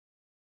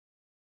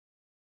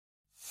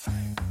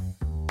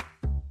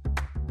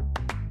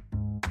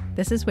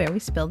This is where we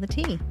spill the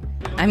tea.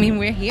 I mean,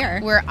 we're here.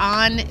 We're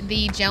on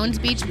the Jones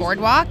Beach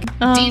Boardwalk.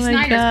 Oh Dee my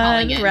Snider's God.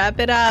 calling it. Wrap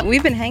it up.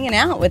 We've been hanging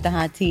out with the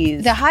hot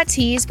teas. The hot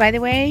teas, by the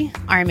way,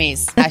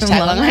 Armies. Hashtag Long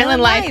Long Island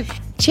Island Life.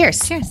 Cheers.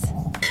 Cheers.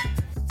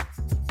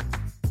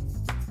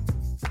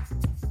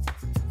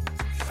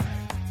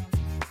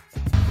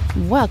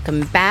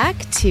 Welcome back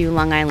to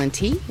Long Island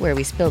Tea, where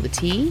we spill the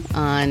tea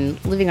on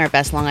living our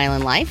best Long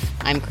Island life.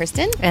 I'm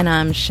Kristen. And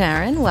I'm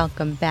Sharon.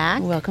 Welcome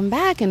back. Welcome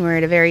back, and we're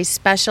at a very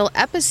special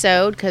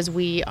episode because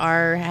we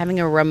are having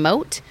a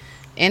remote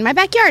in my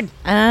backyard.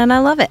 And I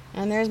love it.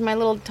 And there's my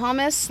little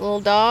Thomas,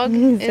 little dog,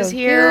 He's is so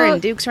here, cute.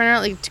 and Duke's running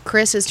out. Like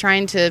Chris is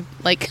trying to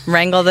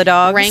Wrangle the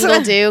dogs.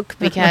 wrangle Duke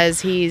because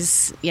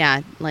he's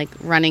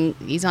running.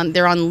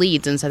 They're on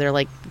leads, and so they're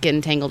like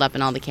getting tangled up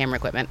in all the camera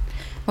equipment.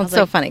 Well, it's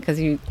so funny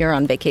because you're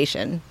on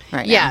vacation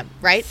right now. Yeah,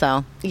 right?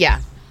 So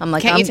Yeah. I'm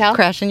like, Can't I'm you tell?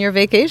 crashing your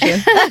vacation.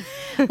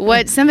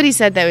 What somebody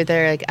said that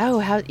they're like,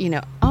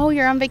 oh,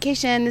 you're on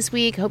vacation this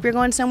week. Hope you're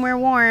going somewhere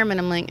warm. And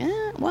I'm like,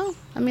 well,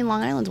 I mean,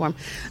 Long Island's warm,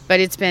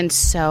 but it's been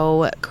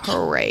so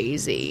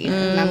crazy.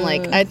 And I'm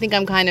like, I think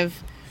I'm kind of,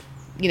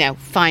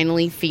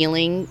 finally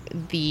feeling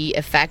the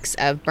effects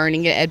of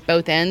burning it at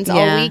both ends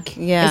all week.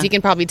 Yeah. As you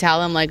can probably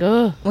tell, I'm like,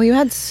 oh, Well, you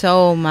had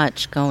so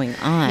much going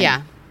on.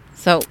 yeah.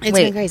 So It's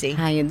wait, been crazy.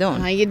 How you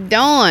doing? How you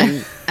doing?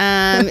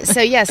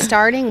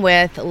 Starting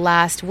with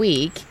last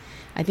week,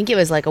 I think it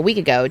was like a week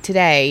ago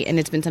today, and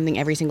it's been something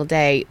every single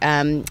day.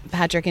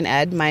 Patrick and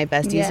Ed, my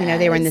besties,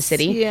 they were in the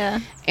city. Yeah.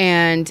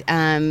 And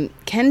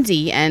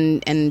Kenzie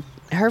and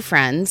her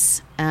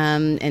friends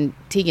and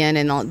Tegan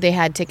and all, they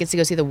had tickets to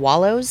go see the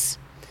Wallows.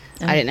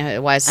 I didn't know who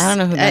it was. I don't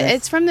know who that is.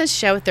 It's from this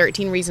show,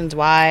 13 Reasons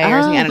Why,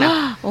 or something. I don't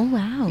know. Oh,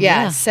 wow.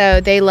 Yeah,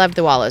 so they loved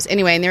the Wallows.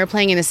 Anyway, and they were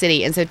playing in the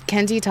city. And so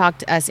Kenzie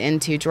talked us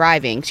into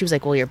driving. She was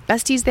like, well, your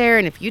bestie's there,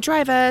 and if you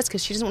drive us,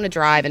 because she doesn't want to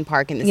drive and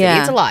park in the city.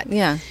 Yeah. It's a lot.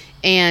 Yeah.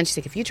 And she's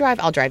like, if you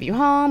drive, I'll drive you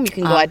home. You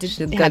can go out she's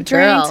to a have good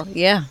girl. drinks.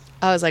 Yeah.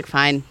 I was like,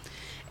 fine.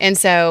 And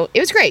so it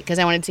was great because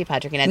I wanted to see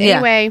Patrick and Ed Yeah.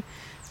 anyway.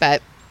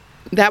 But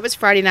that was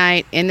Friday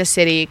night in the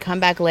city,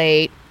 come back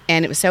late.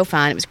 And it was so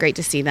fun. It was great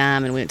to see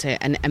them. And we went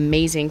to an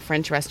amazing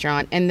French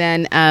restaurant. And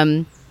then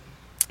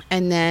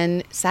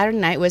Saturday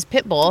night was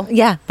Pitbull.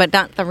 Yeah, but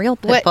not the real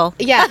Pitbull.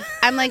 Yeah.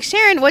 I'm like,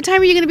 Sharon, what time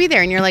are you going to be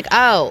there? And you're like,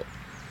 oh,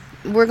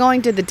 we're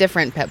going to the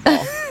different Pitbull.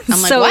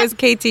 I'm like, So what? is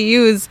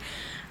KTU's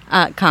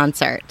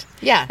concert.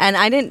 Yeah. And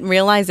I didn't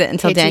realize it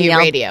until KTU Danielle.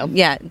 radio.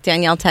 Yeah,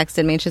 Danielle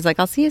texted me and she's like,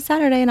 I'll see you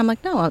Saturday. And I'm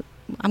like, no,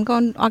 I'm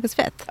going August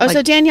 5th. Oh, Like,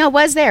 so Danielle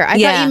was there. I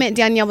Yeah. thought you meant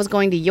Danielle was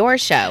going to your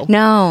show.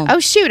 No. Oh,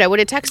 shoot. I would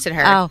have texted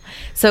her. Oh,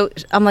 so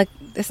I'm like,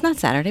 it's not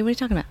Saturday. What are you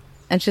talking about?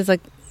 And she's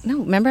like, no,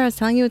 remember I was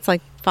telling you it's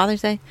like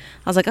Father's Day?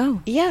 I was like,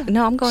 oh. Yeah.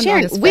 No, I'm going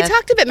Sharon, August 5th. we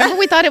talked a bit. Remember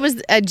we thought it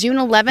was June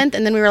 11th,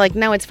 and then we were like,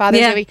 no, it's Father's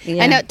Yeah, Day.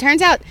 yeah. And it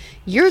turns out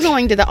you're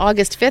going to the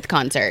August 5th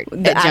concert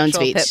The at Jones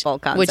actual Beach. Pitbull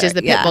concert, Which is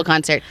the yeah. Pitbull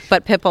concert.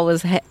 But Pitbull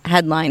was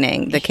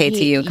headlining the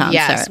KTU concert.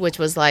 Yes, which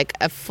was like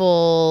a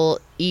full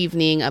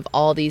evening of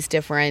all these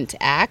different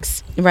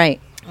acts.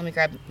 Right. Let me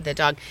grab the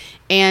dog.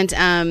 And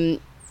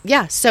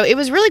so it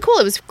was really cool.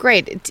 It was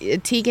great.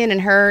 Tegan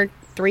and her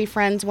 3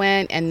 friends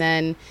went, and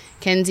then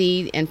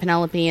Kenzie and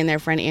Penelope and their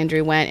friend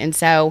Andrew went. And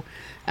so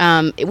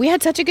we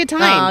had such a good time.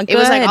 Oh, It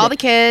was like good. all the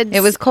kids.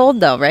 It was cold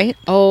though, right?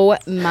 Oh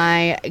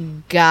my I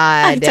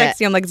God.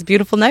 text you. I'm like, it's a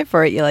beautiful night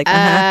for it. You're like,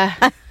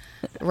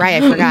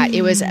 Right, I forgot.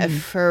 It was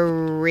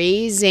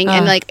freezing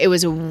and like it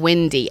was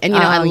windy. And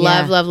I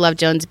love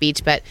Jones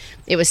Beach, but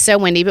it was so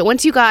windy. But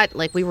once you got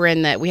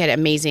we had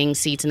amazing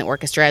seats in the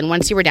orchestra, and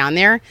once you were down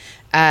there,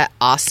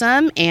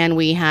 awesome. And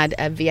we had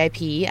a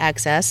VIP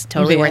access,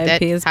 totally worth it.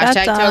 VIP is Hashtag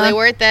better. totally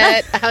worth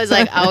it. I was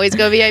like, always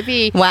go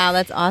VIP. wow,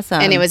 that's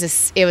awesome. And it was a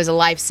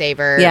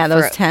lifesaver. yeah,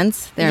 those for-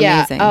 tents, they're yeah.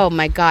 amazing. Oh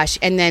my gosh!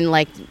 And then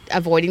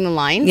avoiding the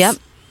lines. Yep,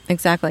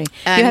 exactly.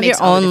 You have makes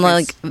your all the own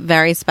difference.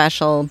 very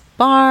special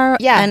bar,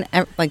 Yeah.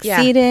 and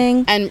Yeah.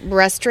 seating. And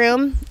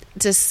restroom,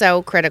 just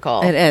so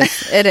critical. It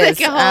is. It is.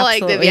 Like a whole, like,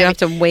 the Absolutely. You don't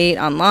have to wait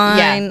online.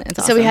 Yeah.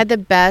 It's So we awesome. had the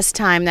best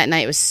time that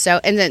night. It was so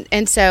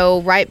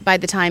so right by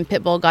the time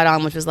Pitbull got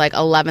on, which was like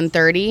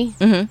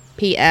 11:30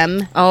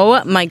 p.m.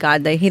 Oh my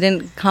God! He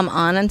didn't come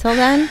on until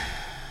then.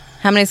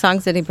 How many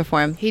songs did he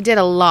perform? He did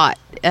a lot,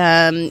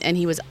 and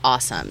he was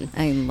awesome.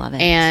 I love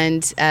it.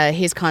 And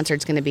his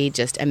concert's going to be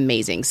just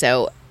amazing.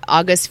 So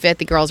August 5th,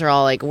 the girls are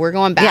all like, "We're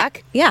going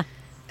back." Yeah.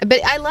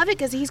 But I love it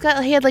because he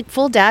had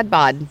full dad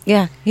bod.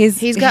 Yeah.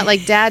 He's got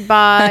dad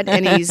bod,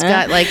 and he's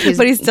got his.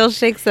 But he still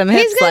shakes some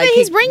hips.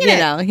 He's bringing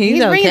it. He's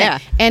bringing okay.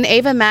 it. And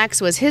Ava Max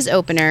was his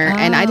opener,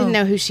 and I didn't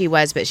know who she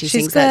was, but she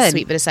She's sings that good.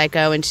 "Sweet But a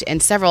Psycho"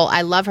 and several.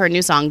 I love her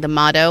new song, "The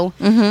Motto."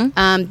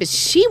 Mm-hmm. But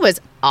she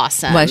was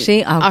awesome. Was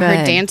she? Oh, Her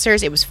good.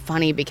 dancers. It was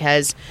funny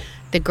because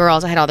the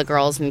girls. I had all the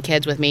girls and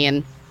kids with me,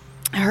 and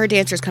her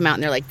dancers come out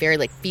and they're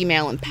very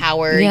female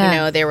empowered.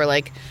 Yeah. They were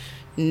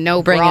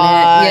no Bringing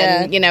bra,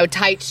 it, yeah. and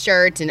tight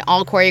shirts and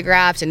all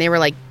choreographed, and they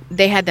were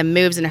they had the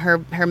moves, and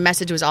her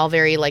message was all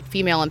very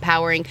female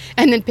empowering.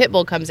 And then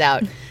Pitbull comes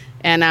out,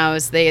 And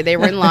they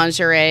were in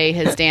lingerie,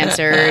 his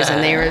dancers,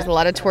 and there was a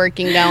lot of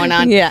twerking going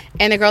on. Yeah.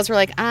 And the girls were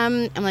like,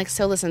 I'm like,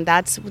 so listen,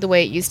 that's the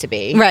way it used to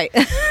be. Right.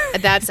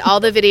 That's all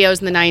the videos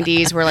in the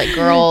 90s were like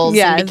girls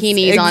Yes, in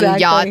bikinis on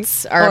exactly.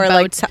 yachts or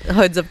boats. like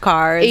hoods of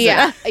cars.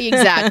 Yeah,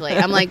 exactly.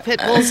 I'm like,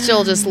 Pitbull's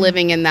still just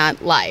living in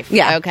that life.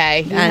 Yeah.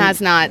 Okay. He And has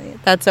not.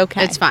 That's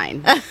okay. It's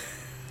fine.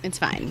 It's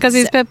fine. Because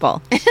he's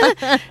Pitbull.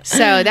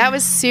 So that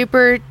was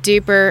super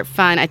duper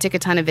fun. I took a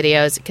ton of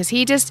videos because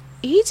he just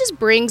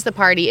brings the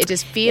party. It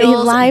just feels He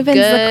livens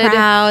good. the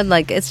crowd.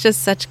 Like, it's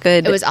just such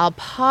good. It was all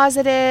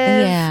positive.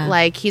 Yeah.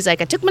 Like, he's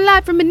like, I took my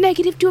life from a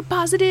negative to a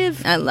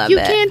positive. I love you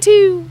it. You can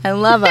too. I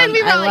love him. And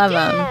we were I like,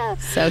 love yeah. him.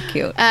 So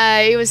cute.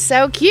 It was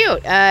so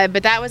cute.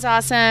 But that was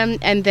awesome.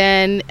 And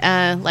then,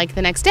 like,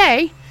 the next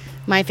day,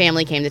 my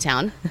family came to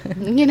town.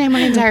 My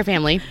entire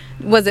family.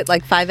 Was it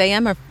like 5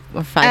 a.m. or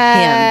 5 p.m.?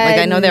 Like,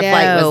 I know their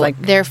flight was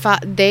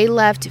like... they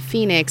left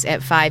Phoenix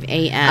at 5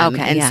 a.m.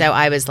 Okay, and yeah. so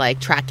I was like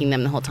tracking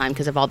them the whole time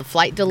because of all the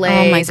flight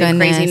delays and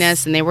goodness.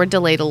 craziness, and they were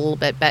delayed a little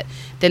bit, but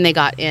then they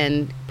got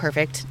in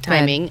perfect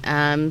timing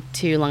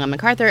to Long Island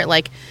MacArthur at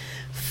like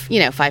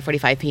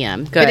 5:45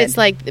 p.m. Good. But it's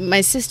like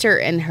my sister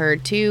and her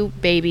two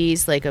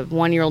babies, like a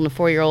 1-year-old and a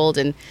 4-year-old,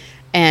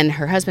 and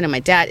her husband and my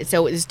dad.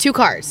 So it was 2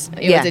 cars.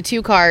 It was a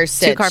 2-car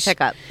sitch. 2-car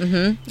pickup.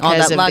 Mm-hmm. All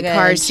Because that of luggage. the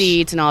car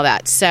seats and all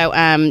that.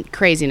 So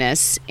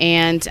craziness.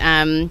 And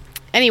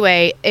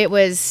anyway,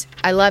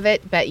 I love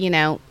it. But,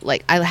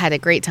 like, I had a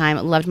great time.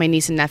 I loved my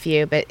niece and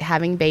nephew. But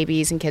having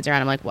babies and kids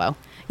around, I'm like, whoa.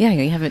 Yeah,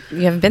 you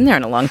haven't been there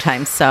in a long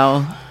time.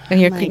 So and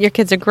your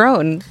kids are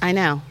grown. I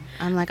know.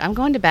 I'm like, I'm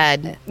going to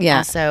bed. Yeah.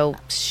 Also,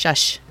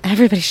 shush.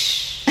 Everybody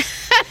shh.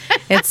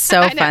 It's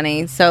so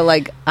funny. So,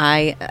 like,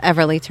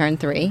 Everly turned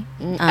 3.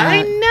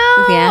 I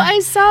know. Yeah. I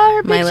saw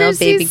her pictures. My little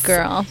baby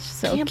girl. She's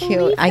so Can't cute.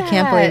 believe I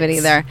can't believe it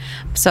that. either.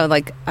 So,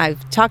 like,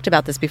 I've talked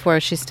about this before.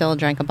 She still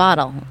drank a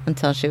bottle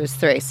until she was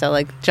 3. So,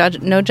 like,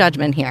 no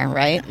judgment here,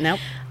 right? Nope.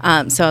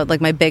 So, like,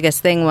 my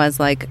biggest thing was,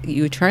 like,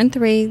 you turn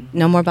 3,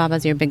 no more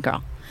babas, you're a big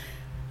girl.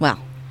 Well,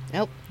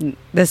 Nope.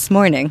 this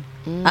morning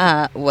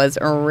was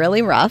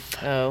really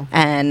rough. Oh.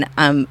 And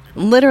I'm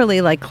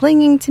literally, like,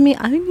 clinging to me.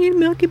 I need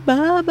Milky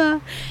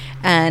Baba.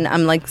 And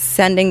I'm, like,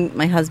 sending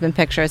my husband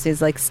pictures.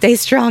 He's like, stay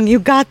strong. You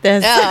got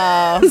this.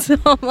 Oh. So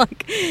I'm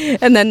like,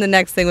 and then the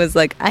next thing was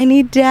like, I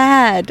need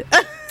Dad.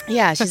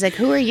 Yeah. She's like,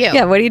 who are you?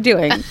 Yeah, what are you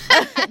doing?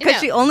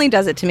 Because she only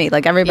does it to me,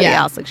 like everybody Yeah.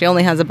 else. Like, she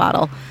only has a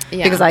bottle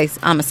Yeah. because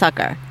I'm a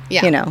sucker.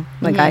 Yeah.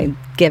 Like I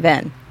give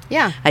in.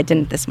 Yeah. I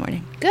didn't this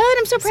morning. Good.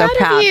 I'm so proud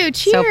proud. of you.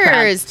 So proud.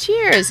 Cheers.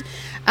 Cheers.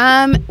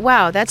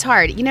 Wow, that's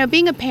hard.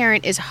 Being a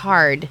parent is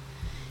hard.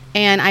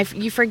 And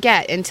you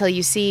forget until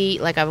you see,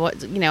 like, I'm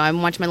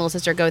watching my little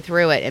sister go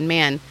through it. And,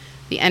 man,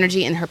 the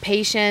energy and her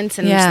patience.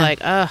 And Yeah. it's like,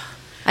 ugh.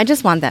 I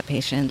just want that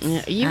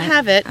patience. You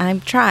have it. I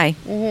try.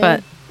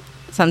 But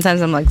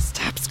sometimes I'm like,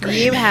 stop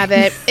screaming. You have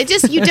it.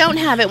 You don't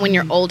have it when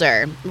you're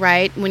older,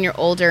 right? When you're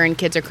older and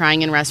kids are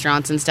crying in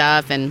restaurants and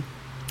stuff. And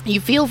you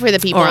feel for the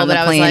people. Or on the but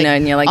I was plane like,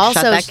 and you're like, shut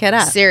also, that kid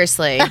up.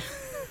 Seriously.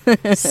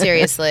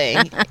 Seriously.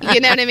 You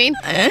know what I mean?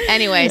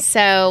 Anyway,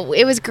 so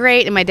it was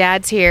great. And my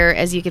dad's here,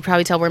 as you could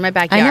probably tell. We're in my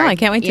backyard. I know. I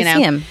can't wait to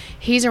see him.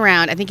 He's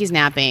around. I think he's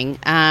napping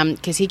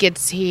because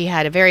he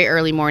had a very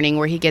early morning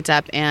where he gets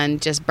up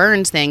and just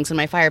burns things in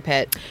my fire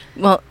pit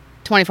Well,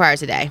 24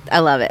 hours a day. I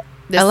love it.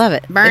 Just I love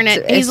it. Burn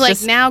it. He's it's like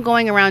just- now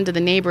going around to the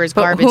neighbors'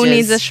 But garbages. who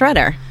needs a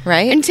shredder,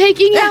 right? And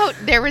taking out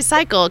their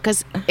recycle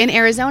because in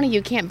Arizona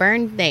you can't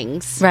burn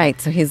things. Right.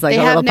 So he's like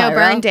They a have little no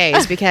pyro. burn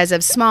days because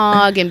of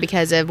smog and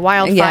because of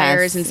wildfires,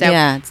 Yes. and so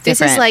Yeah, it's this is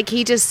different. like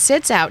he just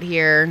sits out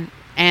here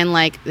and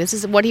like this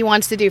is what he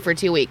wants to do for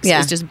 2 weeks. Yeah.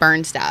 Is just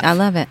burn stuff. I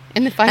love it.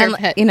 In the fire And,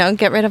 pit.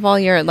 get rid of all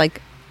your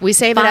like. We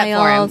saved it up for him.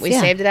 files, We yeah.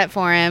 saved it up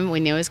for him. We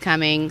knew it was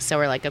coming, so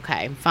we're like,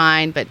 okay,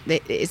 fine. But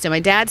so my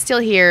dad's still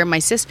here. My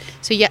sis.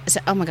 So yeah. So,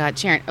 oh my God,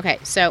 Sharon. Okay,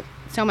 so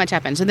much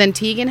happened. So then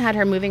Tegan had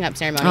her moving up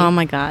ceremony. Oh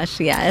my gosh!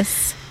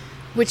 Yes.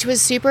 Which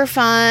was super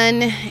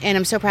fun, and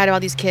I'm so proud of all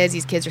these kids.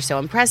 These kids are so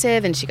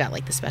impressive, and she got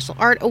like the special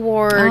art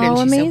award, and Oh,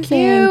 she's amazing. so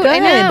cute. I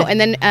know. Good. And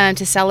then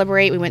to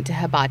celebrate, we went to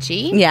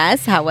hibachi.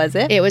 Yes. How was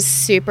it? It was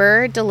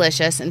super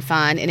delicious and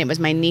fun, and it was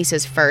my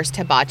niece's first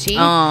hibachi.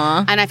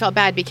 Aw. And I felt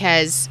bad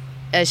because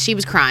she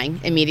was crying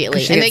immediately.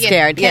 'Cause she and gets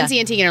scared, yeah. Kenzie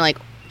and Tegan are like,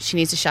 she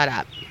needs to shut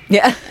up.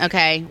 Yeah.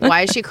 Okay,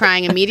 why is she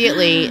crying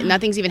immediately?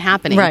 Nothing's even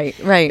happening. Right,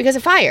 right. Because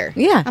of fire.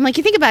 Yeah. I'm like,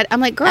 you think about it.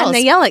 I'm like, girls. And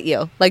they yell at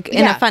you like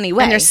in a funny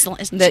way. And they're The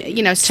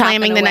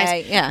slamming the chopping knives.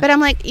 away, yeah. But I'm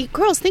like,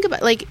 girls, think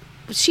about like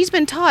she's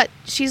been taught.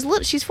 She's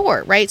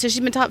 4, right? So she's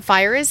been taught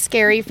fire is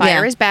scary,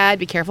 fire Yeah. is bad.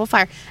 Be careful,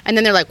 fire. And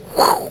then they're like,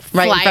 whoo,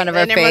 Right in fly, front of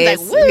her and everyone's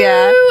face. like, woo.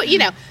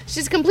 Yeah.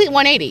 She's a complete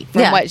 180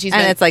 from what she's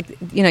and been. it's like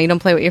you don't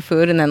play with your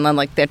food, and then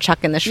like they're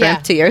chucking the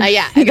shrimp to your. yeah.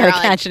 You And they're gotta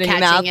all, catch it in your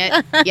mouth.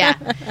 catching it.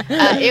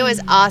 Yeah. It was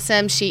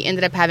awesome. She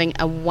ended up having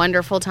a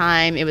wonderful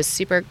time. It was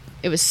super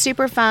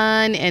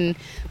fun,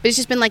 but it's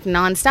just been like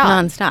nonstop.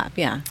 Non-stop.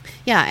 Yeah.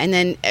 Yeah. And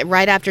then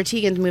right after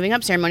Tegan's moving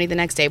up ceremony, the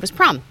next day was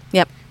prom.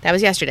 Yep. That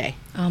was yesterday.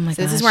 Oh my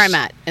So this is gosh. where I'm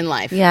at in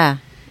life. Yeah.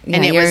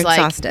 And it you're was like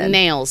exhausted.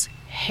 nails,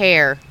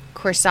 hair,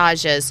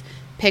 corsages,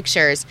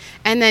 pictures.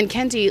 And then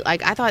Kenzie,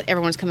 like, I thought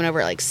everyone was coming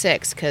over at like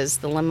 6 because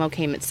the limo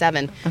came at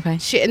 7. Okay.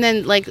 And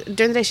then, like,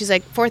 during the day, she's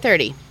like,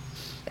 4:30.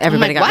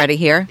 Everybody got "What?" ready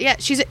here? Yeah,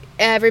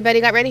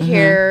 everybody got ready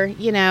here,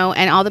 you know,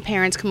 and all the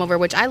parents come over,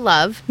 which I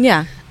love.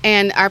 Yeah.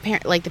 And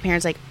the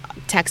parents, like,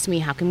 text me,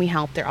 how can we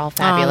help? They're all Oh,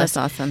 fabulous.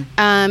 that's awesome.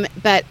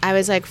 But I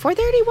was like,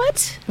 4:30,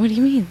 what? What do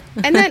you mean?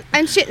 And then,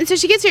 and so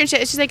she gets here and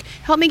she's like,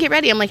 help me get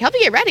ready. I'm like, help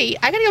you get ready?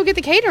 I got to go get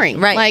the catering.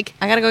 Right. Like,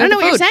 I gotta go I don't get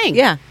know the what food. you're saying.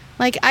 Yeah.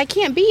 Like, I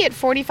can't be at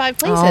 45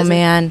 places. Oh,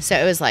 man. So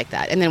it was like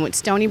that. And then with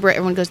Stony Brook,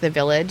 everyone goes to the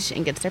village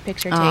and gets their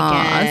picture taken.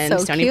 that's so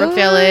Stony Brook cute.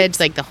 Village,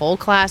 like the whole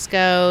class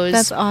goes.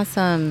 That's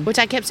awesome. Which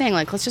I kept saying,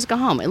 like, let's just go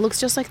home. It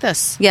looks just like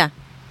this. Yeah,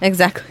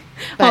 exactly.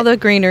 But- All the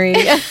greenery.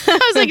 I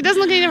was like, it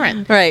doesn't look any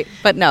different. Right.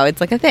 But no, it's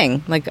like a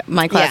thing. Like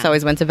my class Yeah.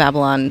 always went to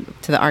Babylon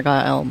to the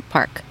Argyle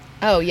Park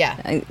Oh,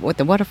 yeah. with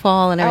the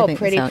waterfall and everything. Oh,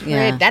 pretty. So,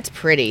 yeah. That's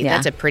pretty. Yeah.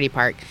 That's a pretty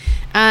park.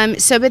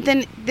 But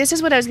then this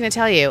is what I was going to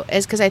tell you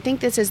is because I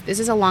think this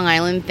is a Long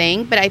Island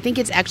thing, but I think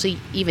it's actually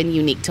even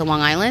unique to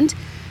Long Island.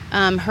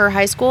 Her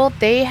high school,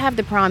 they have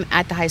the prom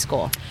at the high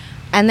school.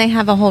 And they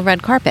have a whole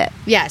red carpet.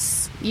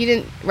 Yes, you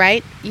didn't,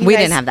 right? You We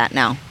guys- didn't have that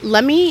now.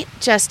 Let me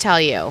just tell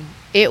you,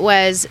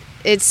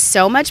 it's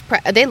so much.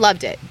 They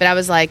loved it, but I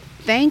was like,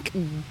 thank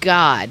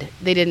God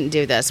they didn't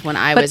do this when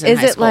I But was in is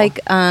high it school. like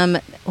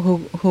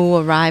who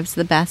arrives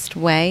the best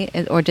way,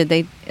 or did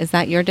they? Is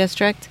that your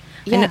district?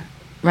 I Yeah. know-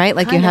 right.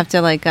 Like you Kinda. have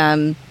to like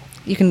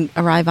you can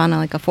arrive on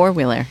like a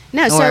 4-wheeler.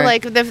 No, so Or-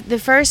 like the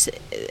first,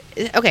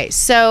 okay,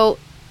 so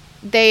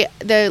the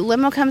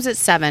limo comes at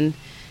 7,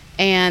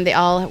 and they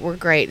all were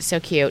great, so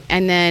cute,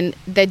 and then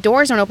the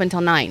doors don't open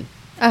till 9,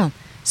 oh,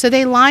 so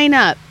they line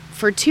up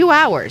for 2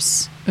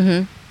 hours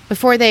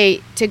before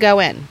to go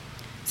in.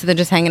 so they're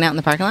just hanging out in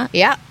the parking lot.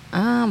 Yeah.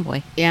 Oh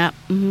boy. Yeah,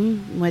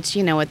 which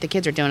you know what the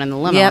kids are doing in the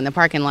limo Yep. in the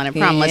parking lot of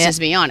prom. Let's Yep. just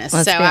be honest.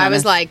 Let's so be I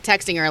was honest. like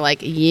texting her,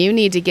 like, you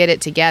need to get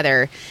it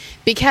together,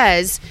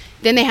 because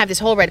then they have this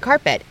whole red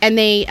carpet, and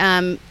they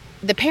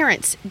the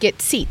parents get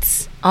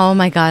seats. Oh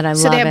my God, I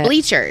So love they have it.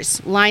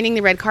 bleachers lining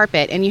the red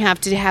carpet, and you have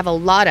to have a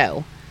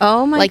lotto.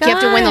 Oh my Like God. you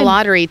have to win the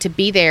lottery to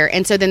be there,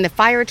 and so then the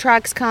fire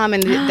trucks come,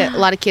 and a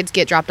lot of kids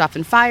get dropped off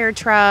in fire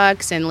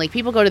trucks, and like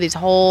people go to these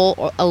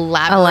whole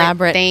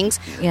elaborate things.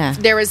 Yeah.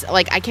 There was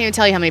like I can't even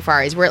tell you how many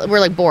Ferraris. We're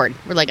like bored.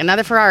 We're like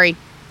another Ferrari.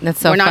 That's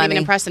so We're not funny. even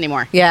impressed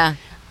anymore. Yeah.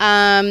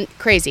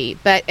 Crazy.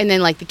 And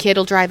then like the kid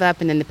will drive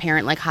up, and then the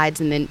parent like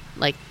hides and then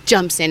like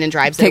jumps in and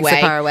drives it Takes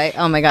away. the car away.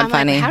 Oh my God, I'm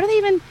funny. like, how do they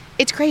even?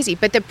 It's crazy.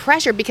 But the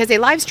pressure because they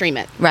live stream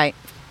it. Right.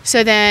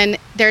 So then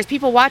there's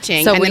people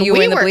watching. So and when then you we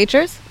win the were-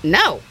 bleachers,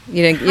 No.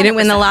 you didn't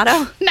win the lotto.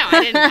 No,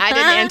 I didn't. I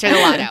didn't enter the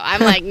lotto.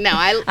 I'm like, no,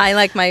 I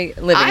like my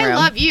living room. I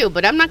love you,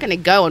 but I'm not going to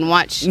go and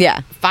watch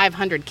Yeah.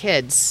 500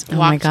 kids. Oh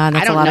my God,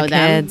 that's I don't a lot know of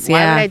them. kids, Why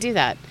yeah. would I do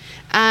that?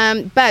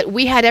 But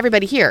we had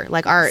everybody here,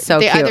 like So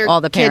cute, other all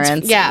the kids.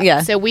 parents. Yeah,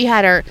 Yeah. So we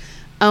had our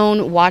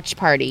own watch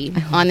party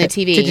on the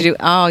TV. Did you do?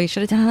 Oh, you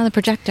should have done it on the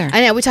projector. I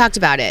know we talked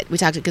about it. We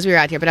talked because we were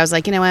out here, but I was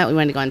like, you know what? We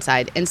wanted to go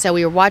inside, and so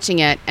we were watching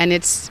it, and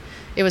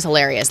it was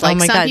hilarious. Like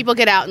my some God. people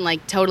get out and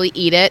like totally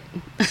eat it.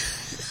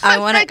 I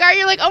want Like, to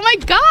you're like, oh my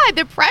God,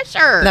 the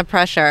pressure. the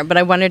pressure, but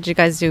I wondered, did you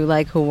guys do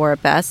like who wore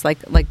it best, like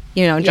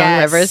Joan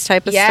Yes. Rivers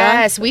type of stuff?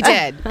 Yes, we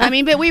did. I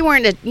mean, but we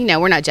weren't,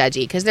 we're not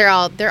judgy because they're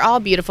all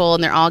beautiful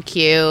and they're all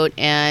cute,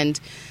 and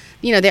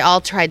they all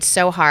tried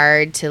so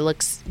hard to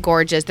look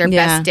gorgeous. Their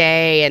Yeah. best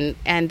day,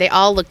 and they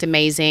all looked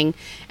amazing.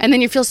 And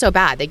then you feel so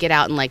bad. They get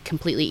out and like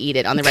completely eat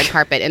it on the red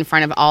carpet in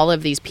front of all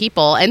of these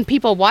people and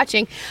people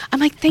watching.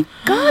 I'm like, thank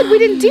God we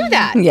didn't do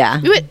that.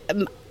 Yeah.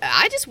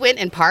 I just went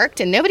and parked,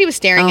 and nobody was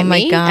staring Oh at my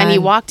me. God. And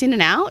you walked in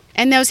and out,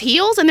 and those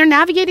heels, and they're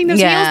navigating those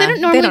heels. They don't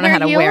normally know how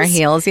to wear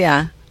heels.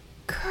 Yeah.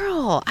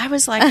 Girl, I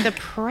was like, the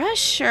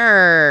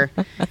pressure.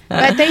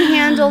 But they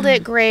handled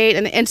it great.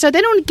 And so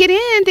they didn't get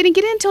in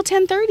until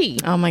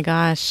 10:30. Oh my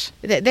gosh.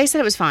 They said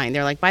it was fine.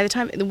 They're like, by the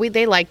time,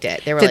 they liked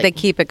it. They were Did like, they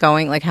keep it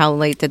going? Like how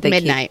late did they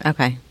Midnight. keep?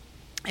 Okay.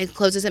 it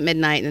closes at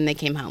midnight, and then they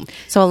came home.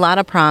 So a lot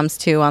of proms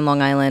too on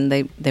Long Island,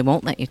 they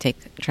won't let you take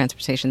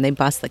transportation. They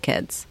bus the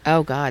kids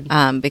Oh, God.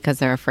 because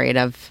they're afraid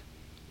of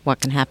what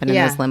can happen in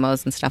Yeah. those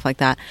limos and stuff like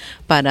that.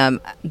 But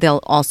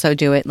they'll also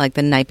do it like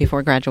the night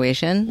before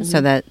graduation, so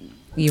that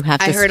you have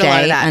to I heard a lot of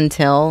stay that.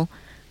 until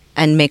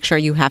and make sure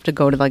you have to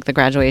go to like the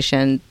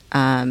graduation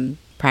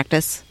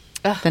practice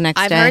the next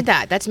I've day. heard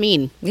that. That's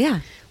mean. Yeah.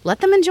 Let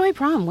them enjoy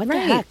prom. What the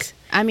Right. heck?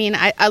 I mean,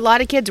 a lot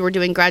of kids were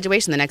doing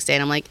graduation the next day,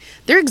 and I'm like,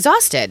 they're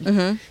exhausted.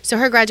 Mm-hmm. So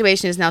her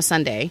graduation is now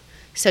Sunday.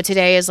 So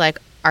today is like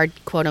our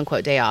quote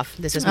unquote day off.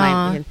 This is my,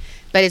 Aw.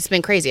 but it's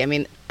been crazy. I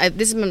mean,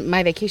 this is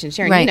my vacation,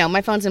 Sharon. You Right. know,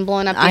 my phone's been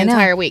blowing up the I know.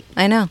 entire week.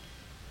 I know.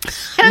 I don't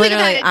think I've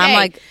Literally, had a I'm day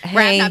like,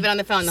 where I've hey, not been on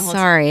the phone the whole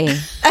time. sorry.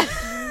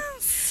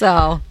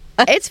 So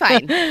It's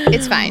fine.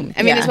 It's fine.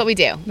 I mean, Yeah. it's what we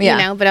do. Yeah.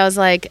 You know, but I was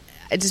like,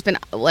 it's just been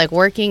like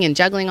working and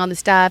juggling all the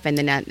stuff, and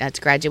then that's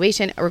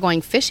graduation. We're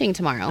going fishing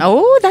tomorrow.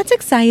 Oh, that's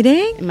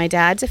exciting. My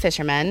dad's a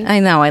fisherman. I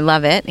know. I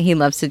love it. He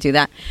loves to do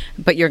that.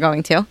 But you're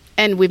going to?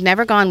 And we've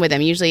never gone with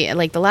him. Usually,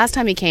 like the last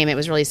time he came, it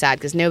was really sad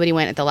because nobody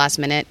went at the last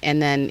minute.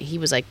 And then he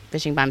was like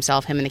fishing by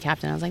himself, him and the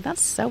captain. I was like,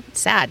 that's so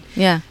sad.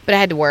 Yeah. But I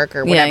had to work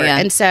or whatever. Yeah.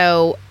 And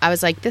so I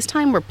was like, this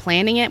time we're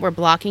planning it, we're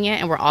blocking it,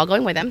 and we're all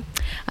going with him.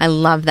 I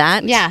love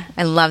that. Yeah.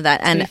 I love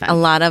that. And a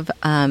lot of,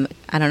 I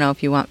don't know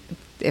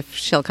if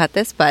she'll cut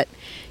this, but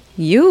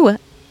you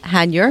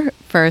had your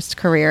first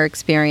career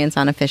experience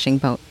on a fishing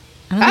boat.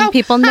 I don't think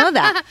people know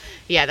that.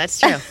 Yeah, that's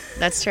true.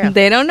 That's true.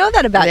 They don't know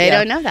that about you. They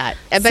don't know that.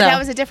 But that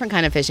was a different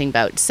kind of fishing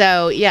boat.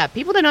 So, yeah,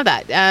 people don't know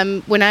that.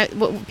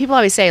 People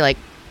always say, like,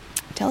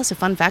 tell us a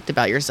fun fact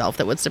about yourself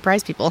that would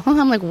surprise people.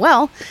 I'm like,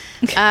 well,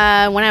 when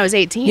I was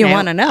 18. You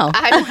want to know.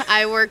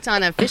 I worked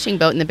on a fishing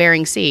boat in the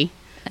Bering Sea.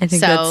 I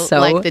think that's so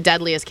like the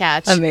deadliest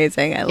catch.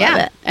 Amazing. I love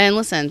it. And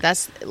listen,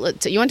 you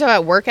want to talk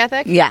about work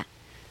ethic? Yeah.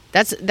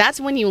 That's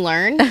when you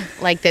learn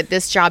like that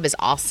this job is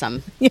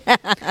awesome. Yeah.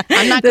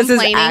 I'm not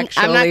complaining.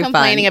 I'm not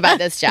complaining about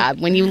this job.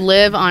 When you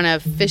live on a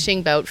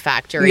fishing boat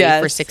factory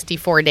for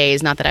 64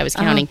 days, not that I was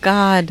counting. Oh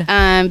God.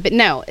 But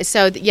no.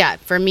 So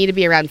for me to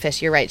be around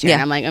fish, you're right, Sharon.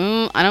 Yeah. I'm like,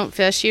 I don't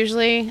fish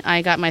usually.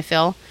 I got my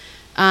fill.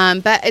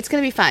 But it's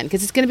going to be fun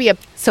because it's going to be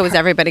So is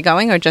everybody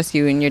going or just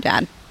you and your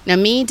dad? Now,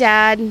 me,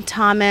 Dad,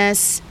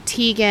 Thomas,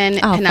 Tegan,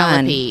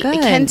 Penelope. Fun.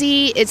 Good.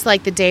 Kenzie, it's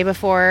like the day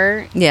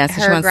before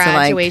her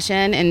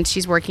graduation, and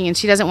she's working, and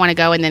she doesn't want to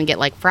go and then get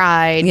like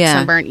fried,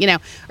 sunburnt,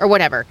 or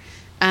whatever.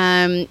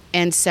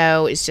 And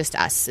so it's just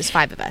us. It's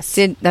 5 of us.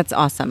 That's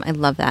awesome. I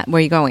love that. Where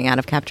are you going? Out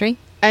of Captree?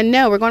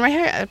 No, we're going right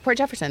here at Port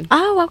Jefferson.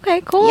 Oh,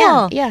 okay,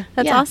 cool. Yeah.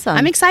 That's awesome.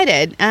 I'm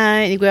excited.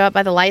 You go out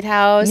by the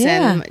lighthouse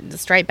and the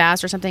striped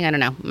bass or something. I don't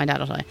know. My dad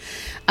will tell you.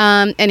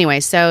 Anyway,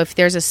 so if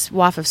there's a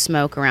swath of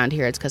smoke around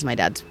here, it's because my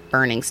dad's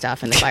burning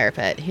stuff in the fire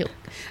pit.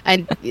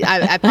 I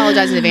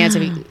apologize in advance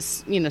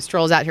if he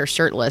strolls out here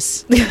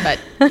shirtless. But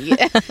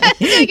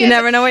you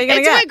never know what you're going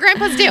to get. It's what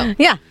grandpas do.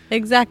 Yeah,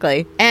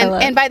 exactly.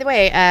 And by the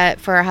way,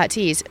 for our hot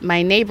teas,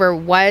 my neighbor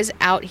was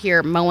out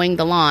here mowing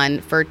the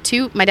lawn for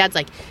my dad's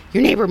like,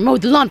 your neighbor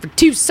mowed the lawn for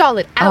 2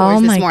 solid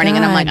hours this morning.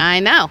 God. And I'm like,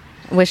 I know.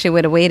 Wish he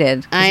would have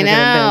waited. I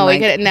know. It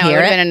would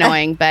have been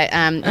annoying. But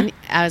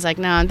I was like,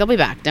 no, they'll be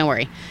back. Don't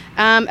worry.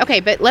 Okay,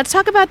 but let's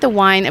talk about the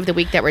wine of the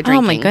week that we're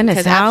drinking. Oh, my goodness.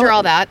 Because after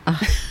all that.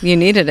 You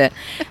needed it.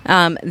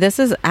 This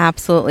is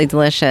absolutely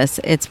delicious.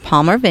 It's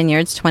Palmer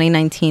Vineyards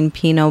 2019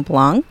 Pinot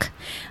Blanc.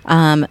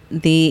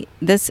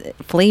 This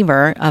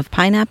flavor of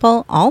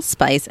pineapple,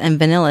 allspice, and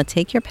vanilla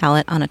take your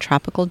palate on a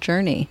tropical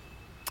journey.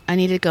 I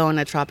need to go on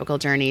a tropical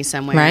journey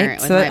somewhere. Right?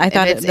 So I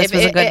thought this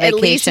was a good vacation at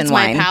least it's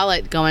wine. my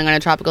palate going on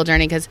a tropical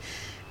journey because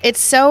it's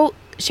so...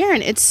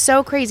 Sharon, it's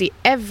so crazy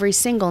every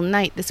single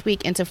night this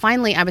week. And so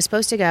finally, I was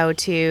supposed to go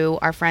to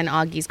our friend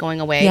Augie's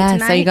going away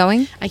tonight. Are you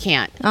going? I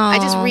can't. Aww. I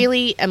just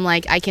really am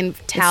like, I can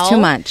tell. It's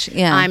too much.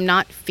 Yeah. I'm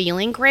not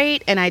feeling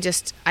great. And I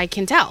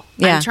can tell.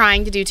 Yeah. I'm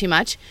trying to do too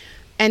much.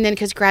 And then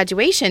because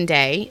graduation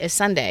day is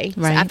Sunday.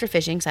 Right. So after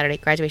fishing, Saturday,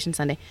 graduation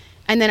Sunday.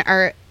 And then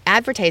our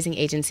advertising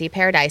agency,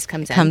 Paradise,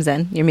 comes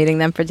in. You're meeting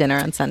them for dinner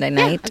on Sunday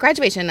night. Yeah,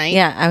 graduation night.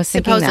 Yeah, I was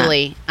thinking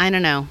supposedly. I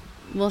don't know.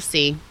 We'll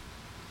see.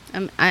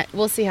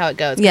 We'll see how it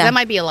goes. Yeah. That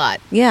might be a lot.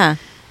 Yeah.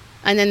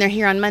 And then they're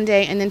here on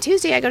Monday. And then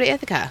Tuesday, I go to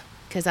Ithaca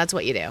because that's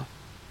what you do.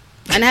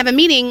 And I have a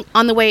meeting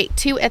on the way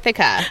to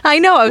Ithaca. I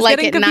know. I was like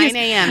getting at confused.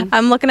 9 a.m.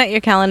 I'm looking at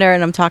your calendar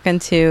and I'm talking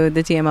to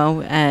the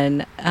DMO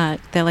and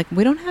they're like,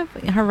 we don't have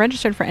her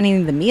registered for any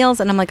of the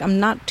meals. And I'm like, I'm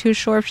not too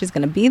sure if she's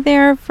going to be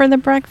there for the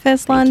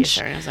breakfast, lunch.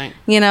 Thank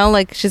you, sorry.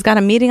 Like she's got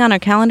a meeting on her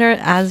calendar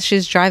as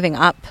she's driving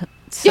up.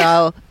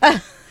 So. Yeah,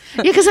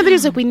 because somebody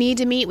was like, we need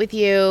to meet with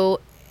you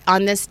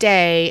on this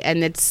day,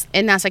 and it's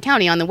in Nassau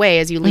County on the way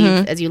as you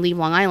leave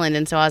Long Island.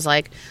 And so I was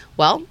like,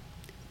 well,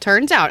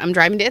 turns out I'm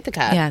driving to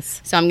Ithaca. Yes.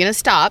 So I'm going to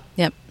stop.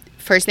 Yep.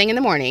 First thing in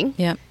the morning.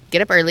 Yep.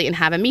 Get up early and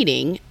have a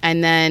meeting,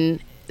 and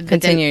then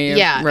continue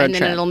your road and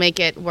then trip. It'll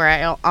make it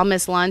where I'll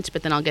miss lunch,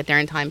 but then I'll get there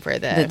in time for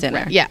the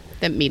dinner.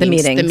 The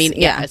meetings.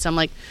 Yeah. So I'm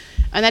like,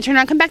 and then turn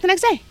around, come back the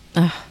next day.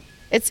 Ugh.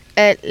 It's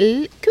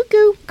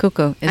cuckoo.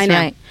 Cuckoo is I know.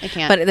 right. I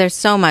can't. But there's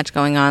so much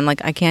going on.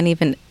 Like I can't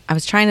even. I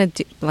was trying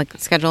to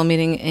schedule a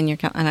meeting in your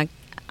calendar, and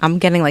I'm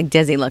getting like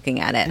dizzy looking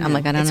at it. I'm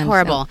like, I don't know. It's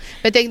horrible.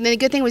 But the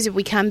good thing was if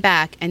we come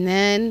back and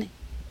then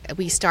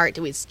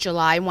it's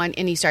July 1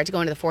 and you start to go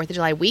into the 4th of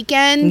July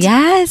weekend.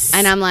 Yes.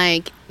 And I'm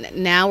like,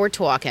 now we're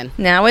talking.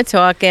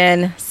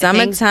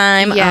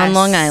 Summertime on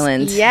Long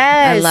Island.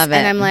 Yes. I love it.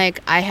 And I'm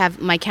like,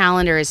 my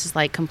calendar is just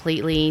like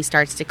completely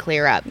starts to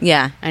clear up.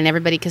 Yeah. And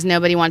everybody, because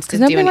nobody wants to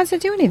do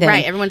anything.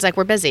 Right. Everyone's like,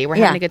 we're busy. We're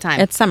having a good time.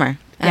 It's summer.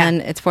 Yeah.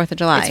 And it's 4th of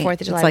July. It's 4th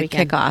of July It's like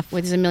weekend. kickoff.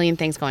 There's a million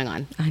things going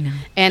on. I know.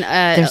 And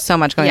there's so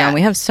much going on.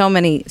 We have so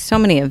many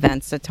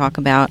events to talk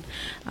about.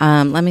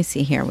 Let me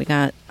see here. We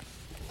got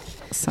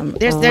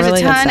There's really a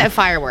good ton stuff. of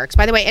fireworks,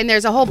 by the way, and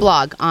there's a whole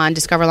blog on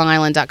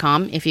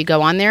discoverlongisland.com. If you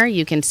go on there,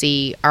 you can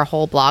see our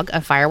whole blog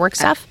of fireworks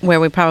stuff. where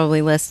we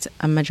probably list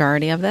a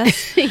majority of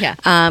this. Yeah.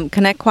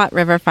 Connecticut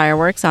River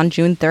fireworks on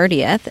June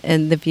 30th,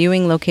 and the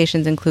viewing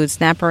locations include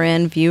Snapper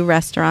Inn, View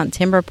Restaurant,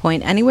 Timber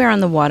Point, anywhere on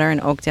the water in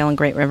Oakdale and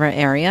Great River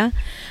area.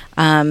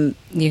 You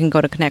can go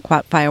to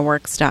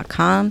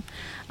connecticutfireworks.com.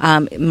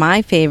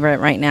 My favorite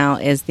right now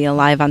is the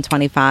Alive on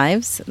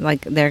 25s.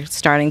 Like, they're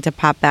starting to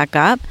pop back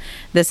up.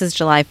 This is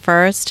July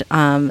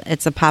 1st.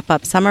 It's a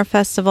pop-up summer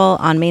festival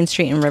on Main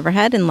Street in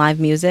Riverhead, and live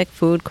music,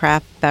 food,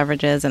 craft,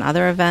 beverages, and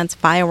other events.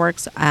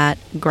 Fireworks at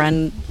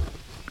Grange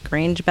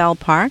Bell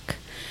Park.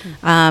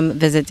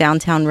 Visit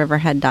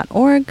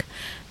downtownriverhead.org.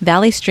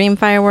 Valley Stream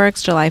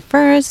Fireworks, July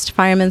 1st.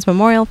 Fireman's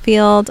Memorial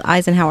Field.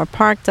 Eisenhower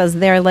Park does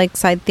their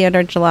Lakeside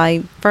Theater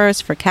July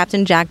 1st for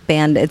Captain Jack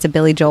Band. It's a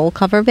Billy Joel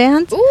cover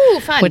band. Ooh,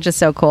 fun. Which is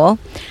so cool.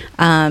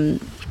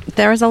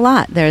 There's a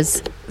lot.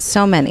 There's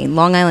so many.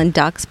 Long Island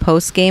Ducks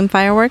post-game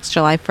fireworks,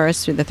 July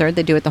 1st through the 3rd.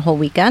 They do it the whole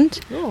weekend,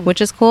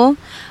 which is cool.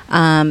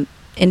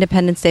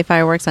 Independence Day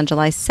fireworks on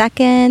July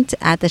 2nd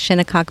at the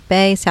Shinnecock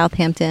Bay,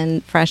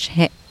 Southampton Fresh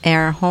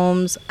Air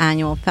Homes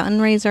annual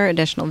fundraiser.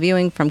 Additional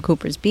viewing from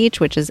Cooper's Beach,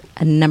 which is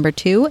number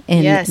 2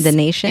 in the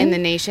nation. In the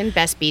nation,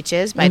 Best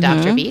Beaches by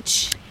Dr.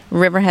 Beach.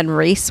 Riverhead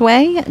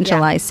Raceway,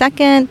 July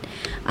 2nd.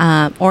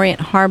 Orient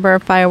Harbor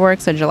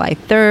fireworks on July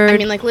 3rd. I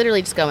mean, like,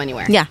 literally just go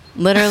anywhere. Yeah,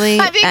 literally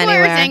I think anywhere.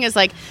 what we're saying is,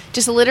 like,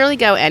 just literally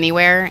go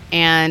anywhere,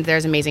 and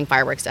there's amazing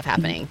fireworks stuff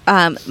happening.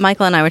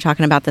 Michael and I were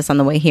talking about this on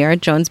the way here.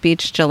 Jones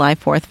Beach, July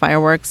 4th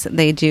fireworks.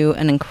 They do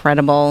an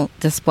incredible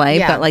display.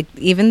 Yeah. But, like,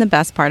 even the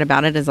best part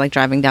about it is, like,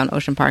 driving down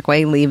Ocean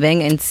Parkway,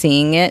 leaving and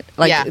seeing it.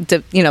 Like,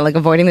 like,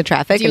 avoiding the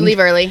traffic. Do you leave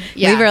early?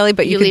 Yeah. Leave early,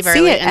 but you can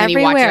see it and then you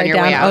watch it everywhere on your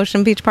way down out.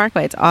 Ocean Beach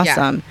Parkway. It's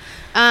awesome.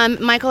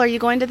 Michael, are you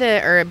going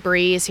to or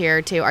Bree's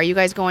here too? Are you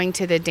guys going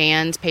to the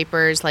Dan's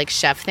Papers like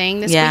chef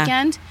thing this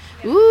weekend?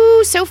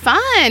 Ooh, so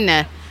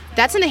fun!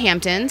 That's in the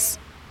Hamptons.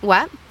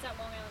 What? It's at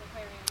Long Island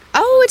Aquarium.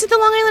 Oh, it's at the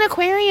Long Island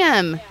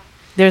Aquarium.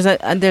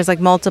 There's like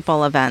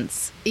multiple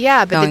events.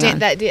 Yeah, but going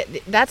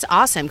that's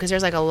awesome because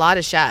there's like a lot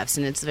of chefs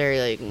and it's very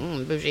like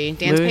bougie.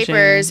 Dan's Bougie.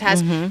 Papers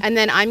has, and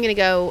then I'm gonna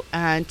go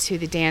to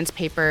the Dan's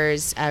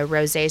Papers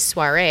rosé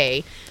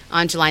soiree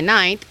on July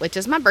 9th, which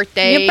is my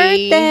birthday. Your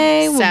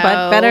birthday. So,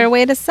 What better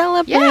way to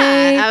celebrate?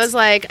 Yeah, I was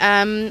like,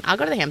 I'll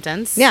go to the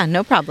Hamptons. Yeah,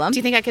 no problem. Do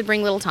you think I could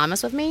bring little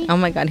Thomas with me? Oh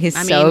my God, he's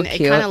I so mean,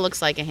 cute. it kind of looks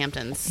like a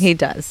Hamptons. He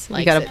does. You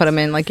Likes got to it. put him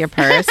in like your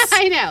purse.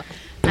 I know.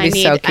 I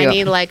be so I cute.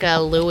 need like a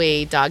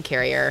Louis dog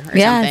carrier or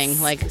Yes.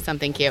 something, like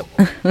something cute.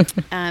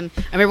 I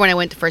remember when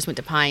I first went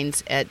to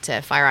Pines at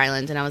Fire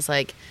Island, and I was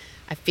like,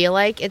 I feel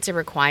like it's a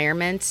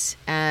requirement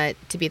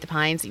to be at the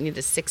Pines. You need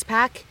a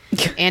 6-pack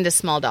and a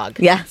small dog.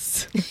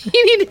 Yes.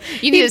 you need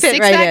He a fit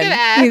 6-pack right of in.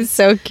 abs. He's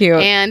so cute.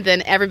 And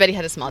then everybody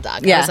had a small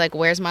dog. Yeah. I was like,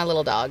 where's my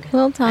little dog?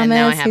 Little Thomas, And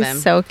now I have he's him.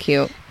 so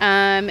cute.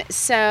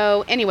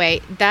 So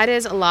anyway, that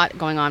is a lot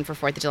going on for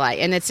 4th of July.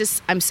 And it's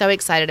just, I'm so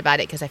excited about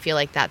it because I feel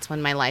like that's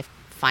when my life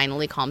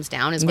finally calms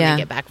down, is when I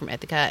get back from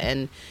Ithaca.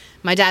 And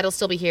my dad will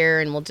still be here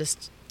and we'll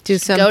just Do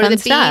some go to fun the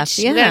stuff. beach.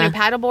 Yeah. We got a new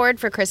paddleboard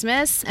for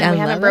Christmas and I we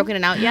haven't love it. broken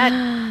it out yet.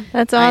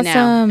 That's I awesome.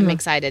 know. I'm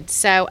excited.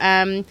 So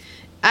I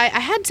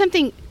had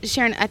something,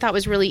 Sharon, I thought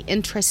was really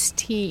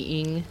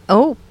interesting.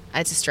 Oh,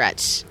 It's a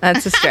stretch.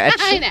 that's a stretch.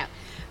 I know.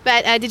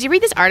 But did you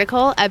read this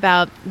article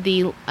about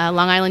the Long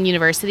Island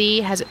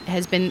University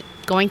has been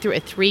going through a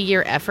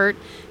 3-year effort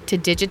to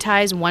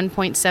digitize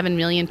 1.7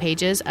 million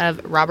pages of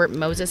Robert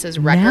Moses'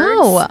 records?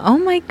 No. Oh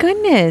my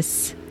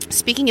goodness.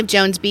 Speaking of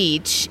Jones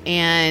Beach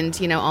and,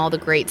 all the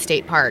great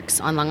state parks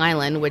on Long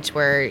Island, which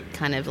were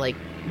kind of like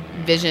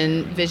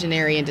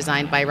visionary and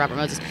designed by Robert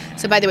Moses.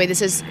 So by the way,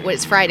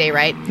 it's Friday,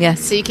 right?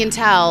 Yes. So you can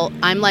tell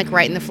I'm like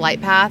right in the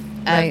flight path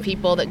of Right.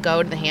 people that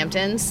go to the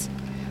Hamptons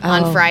Oh.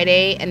 on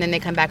Friday and then they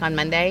come back on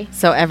Monday.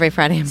 So every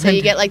Friday and So you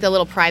Monday. get like the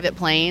little private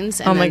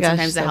planes and Oh my then gosh,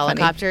 sometimes the so funny.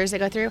 helicopters that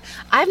go through.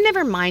 I've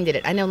never minded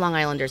it. I know Long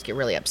Islanders get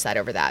really upset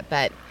over that,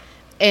 but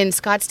in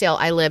Scottsdale,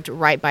 I lived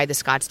right by the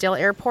Scottsdale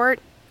airport,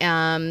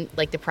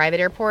 like the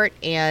private airport,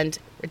 and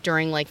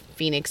during like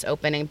Phoenix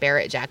Open and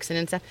Barrett Jackson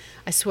and stuff,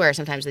 I swear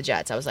sometimes the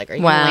jets, I was like, are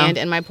you Wow. going to land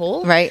in my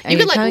pool? Right. You And could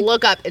you like kinda-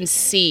 look up and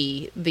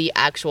see the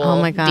actual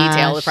Oh my detail of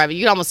the gosh. private.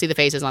 You could almost see the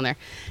faces on there.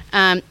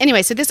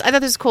 Anyway, so I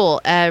thought this was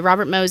cool.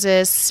 Robert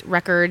Moses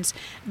records,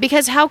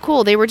 because how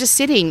cool. They were just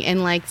sitting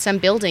in like some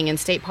building in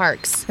state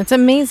parks. It's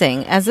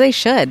amazing, as they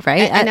should,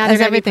 right? And now as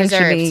they're going to be everything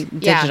preserved. should be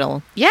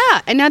digital.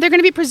 Yeah, and now they're going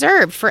to be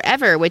preserved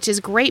forever, which is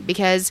great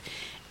because,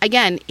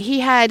 again, he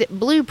had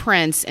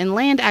blueprints and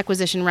land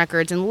acquisition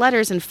records and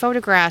letters and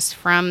photographs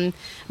from.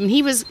 I mean,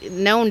 he was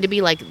known to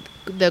be like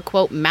the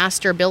quote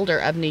master builder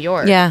of New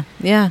York. Yeah,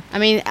 yeah. I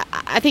mean,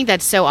 I think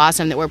that's so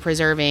awesome that we're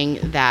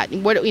preserving that.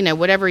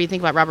 Whatever you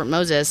think about Robert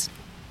Moses,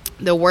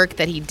 the work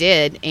that he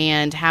did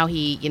and how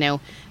he,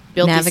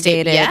 built these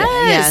Navigated.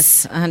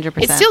 Yes,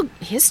 100%. It's still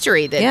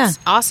history. That's Yeah.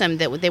 awesome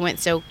that they went.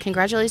 So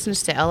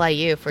congratulations to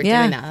LIU for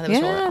doing that. That was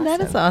really awesome.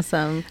 that is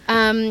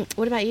awesome.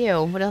 What about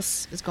you? What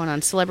else is going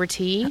on?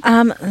 Celebrity?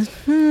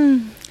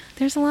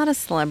 There's a lot of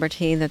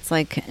celebrity that's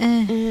like,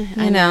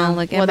 I know.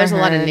 Like, well, Amber there's a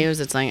lot of Heard. news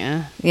that's like,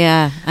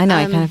 Yeah, I know.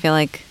 I kind of feel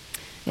like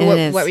it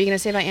is. What were you going to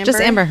say about Amber?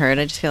 Just Amber Heard.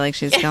 I just feel like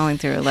she's going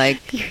through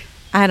like,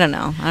 I don't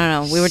know.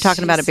 We were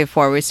talking about it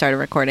before we started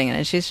recording it,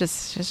 and she's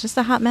just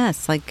a hot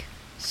mess. Like,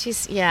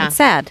 It's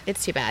sad.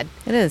 It's too bad.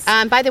 It is.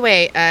 By the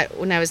way,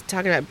 when I was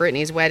talking about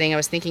Britney's wedding, I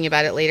was thinking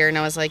about it later, and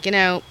I was like,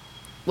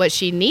 what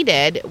she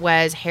needed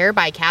was hair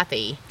by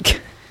Kathy.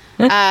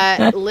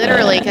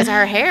 Literally, because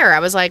her hair, I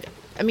was like,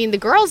 I mean, the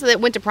girls that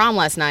went to prom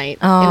last night,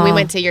 and we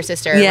went to your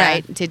sister,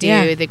 right, to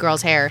do the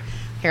girls' hair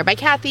by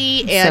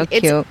Kathy, and so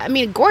cute. I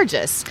mean,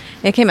 gorgeous.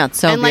 It came out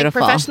so and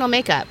beautiful. like professional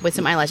makeup with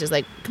some eyelashes.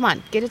 Like, come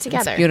on, get it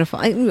together. It's beautiful.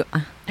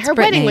 Her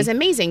wedding was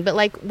amazing, but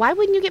like, why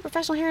wouldn't you get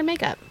professional hair and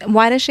makeup?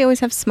 Why does she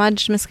always have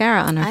smudged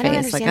mascara on her I face? don't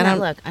understand that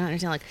look. I don't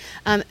understand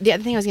that look. The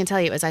other thing I was going to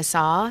tell you is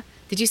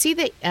did you see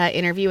the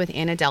interview with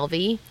Anna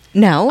Delvey?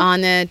 No.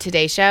 On the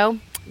Today Show?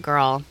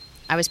 Girl,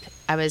 I was going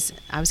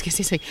to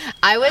say something.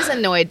 I was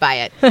annoyed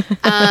by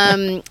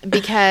it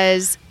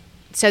because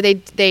so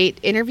they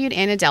interviewed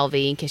Anna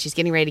Delvey because she's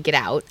getting ready to get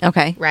out.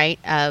 Okay. Right?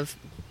 Of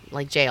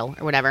like jail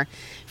or whatever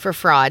for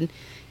fraud.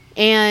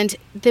 And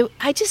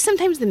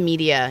sometimes the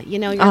media,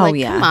 you're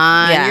come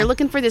on, you're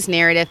looking for this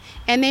narrative.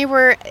 And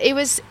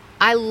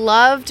I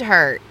loved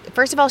her.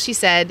 First of all, she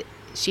said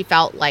she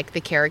felt like the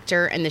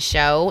character in the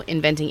show,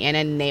 Inventing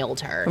Anna,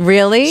 nailed her.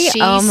 Really?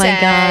 She oh my said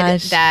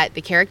gosh. that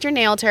the character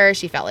nailed her.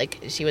 She felt like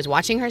she was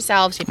watching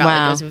herself. She felt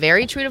like it was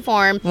very true to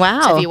form.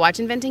 Wow. So if you watch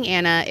Inventing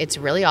Anna, it's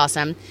really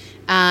awesome.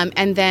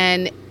 And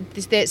then,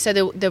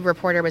 the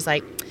reporter was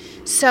like,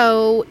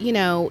 so,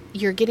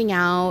 you're getting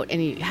out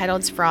and you had all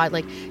this fraud.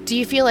 Like, do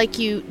you feel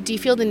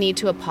the need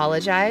to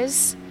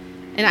apologize?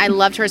 And I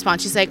loved her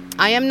response. She's like,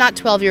 I am not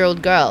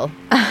 12-year-old girl.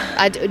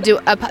 I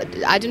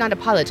do not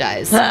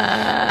apologize.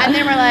 And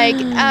then we're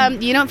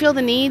like, you don't feel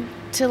the need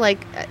to like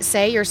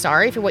say you're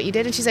sorry for what you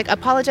did? And she's like,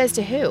 apologize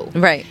to who?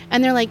 Right.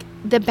 And they're like,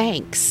 the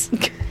banks.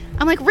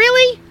 I'm like,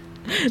 really?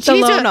 The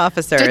loan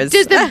officers.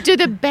 Do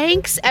the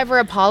banks ever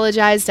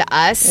apologize to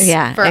us?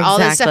 Yeah, for all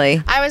this exactly.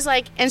 stuff? I was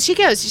like, and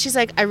she's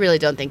like, I really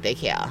don't think they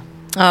care.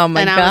 Oh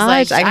my gosh, I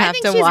was like, I have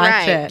think to she's watch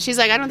right. it. She's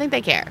like, I don't think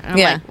they care. And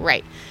I'm like,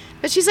 right.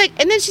 But she's like,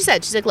 and then she's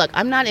like, look,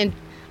 I'm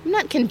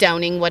not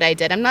condoning what I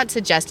did. I'm not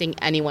suggesting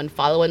anyone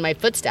follow in my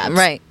footsteps.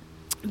 Right.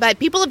 But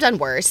people have done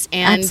worse,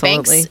 and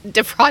Absolutely. banks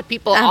defraud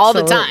people all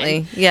the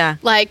time. Yeah.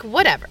 Like,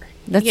 whatever.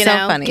 That's so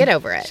funny. Get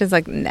over it. She's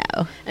like, no.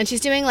 And she's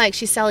doing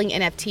she's selling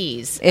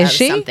NFTs. Is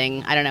she?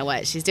 Something. I don't know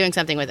what. She's doing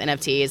something with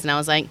NFTs. And I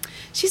was like,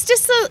 she's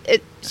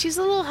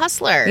a little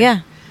hustler.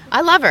 Yeah.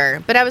 I love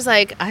her. But I was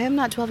like, I am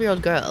not a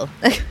 12-year-old girl.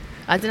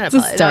 I did not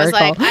apologize. I was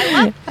like,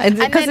 I love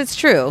because it's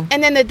true.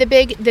 And then the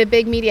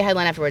big media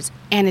headline afterwards,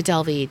 Anna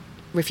Delvey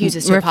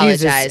refuses to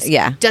apologize.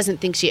 Yeah.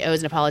 Doesn't think she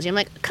owes an apology. I'm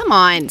like, come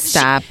on.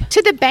 Stop.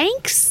 To the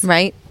banks?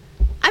 Right.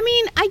 I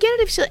mean, I get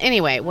it if she...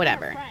 Anyway,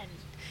 whatever.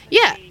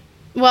 Yeah.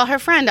 Well, her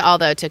friend,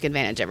 although, took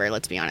advantage of her,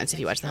 let's be honest, if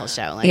you watch the whole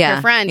show. Her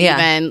friend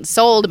even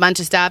sold a bunch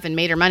of stuff and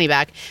made her money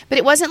back. But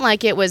it wasn't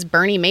like it was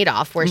Bernie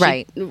Madoff, where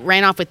she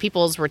ran off with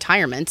people's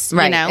retirements.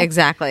 Right,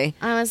 exactly.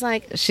 I was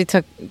like... She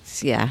took...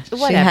 Yeah.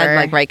 Whatever. She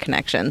had, right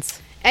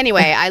connections.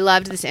 Anyway, I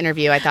loved this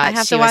interview. I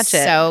thought she was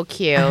so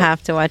cute. I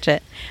have to watch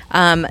it.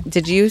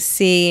 Did you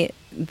see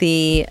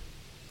the...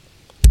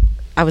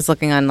 I was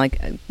looking on,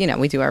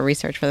 we do our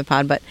research for the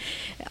pod, but...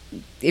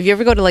 If you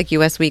ever go to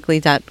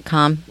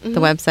usweekly.com,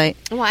 the website.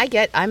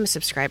 Well, I'm a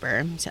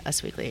subscriber to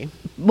Us Weekly.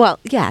 Well,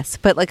 yes,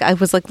 but I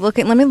was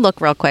looking, let me look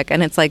real quick,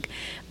 and it's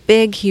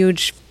big,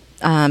 huge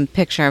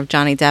picture of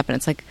Johnny Depp, and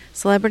it's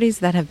celebrities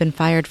that have been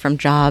fired from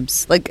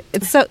jobs.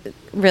 It's so,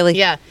 really?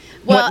 Yeah.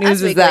 Well, what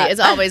news Us Weekly, is that? it's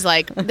always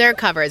their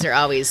covers are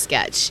always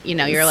sketch.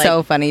 You're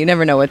so funny. You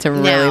never know what to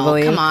really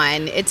believe. Come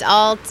on. It's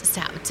all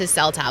to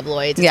sell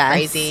tabloids. It's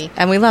crazy.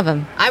 And we love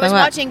them. I was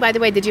watching, by the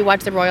way, did you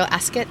watch The Royal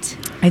Ascot?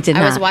 I did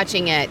not. I was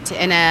watching it,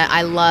 and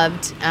I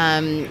loved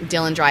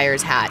Dylan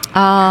Dreyer's hat. Oh.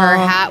 Her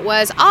hat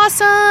was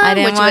awesome. I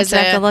didn't watch it.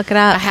 I have to look it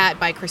up. A hat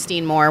by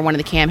Christine Moore, one of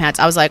the Cam hats.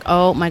 I was like,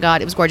 oh my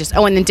God, it was gorgeous.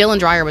 Oh, and then Dylan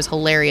Dreyer was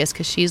hilarious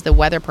because she's the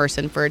weather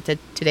person for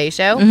Today's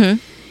Show. Mm-hmm.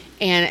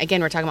 And again,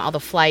 we're talking about all the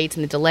flights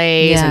and the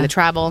delays and the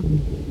travel.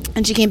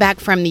 And she came back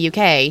from the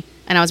UK,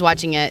 and I was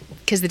watching it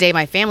because the day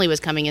my family was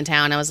coming in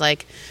town, I was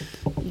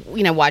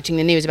watching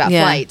the news about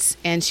flights.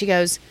 And she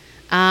goes,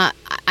 I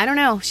don't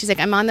know. She's like,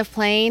 I'm on the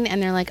plane,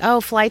 and they're like, oh,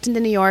 flights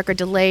into New York are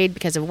delayed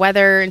because of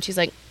weather. And she's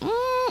like,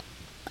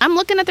 I'm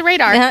looking at the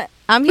radar.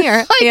 I'm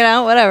here,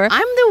 whatever.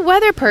 I'm the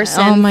weather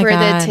person for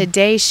the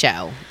Today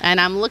Show,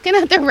 and I'm looking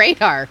at the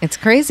radar. It's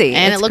crazy.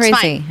 And it looks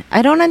crazy. fine.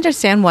 I don't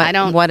understand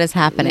what is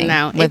happening.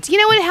 No, it's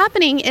what's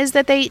happening is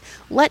that they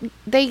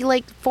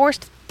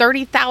forced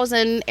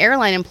 30,000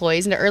 airline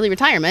employees into early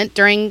retirement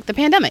during the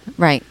pandemic.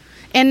 Right.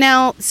 And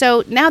now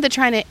they're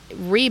trying to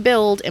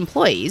rebuild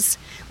employees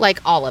like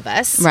all of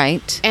us.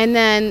 Right. And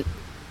then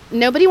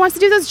nobody wants to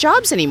do those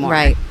jobs anymore.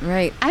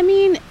 Right. I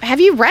mean, have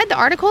you read the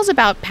articles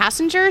about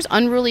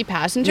unruly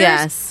passengers?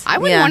 Yes. I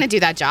wouldn't want to do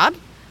that job.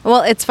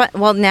 Well, it's fun.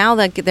 Well, now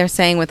that they're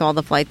saying with all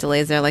the flight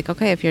delays, they're like,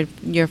 okay, if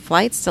your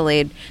flight's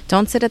delayed,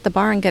 don't sit at the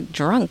bar and get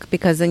drunk,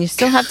 because then you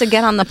still have to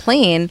get on the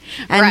plane,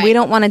 and Right. we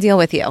don't want to deal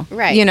with you.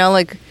 Right. You know,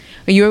 like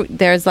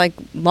there's like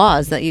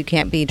laws that you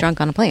can't be drunk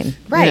on a plane.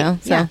 Right. You know?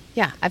 So. Yeah.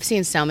 Yeah. I've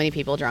seen so many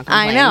people drunk on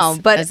I planes. know,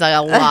 but- it's like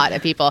a lot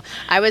of people.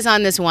 I was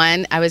on this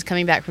one. I was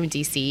coming back from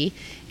DC,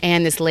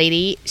 and this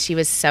lady, she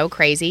was so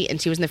crazy,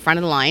 and she was in the front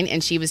of the line,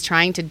 and she was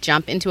trying to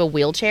jump into a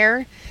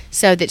wheelchair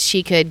so that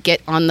she could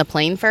get on the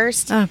plane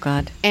first. Oh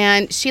God.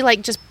 And she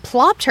like just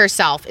plopped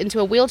herself into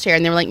a wheelchair,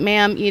 and they were like,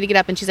 "Ma'am, you need to get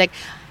up." And she's like,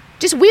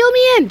 "Just wheel me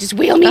in. Just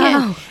wheel me in."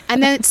 Oh.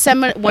 And then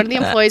one of the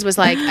employees was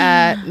like,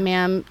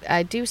 "Ma'am,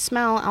 I do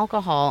smell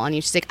alcohol on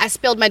you." She's like, "I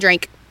spilled my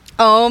drink.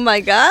 Oh my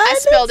God. I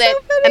spilled that's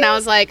it." so funny. And I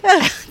was like,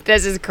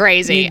 "This is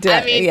crazy." You did,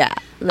 I mean, yeah,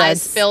 I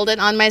that's- spilled it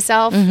on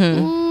myself.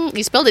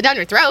 You spilled it down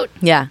your throat.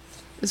 Yeah.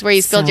 It's where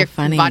you spilled So your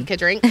funny. vodka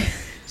drink.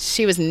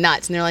 She was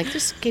nuts. And they're like,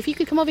 "Just if you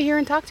could come over here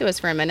and talk to us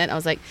for a minute." I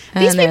was like,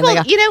 these And then people, they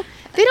go- you know,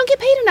 they don't get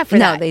paid enough for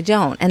that. No, they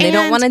don't, and they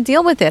don't And- want to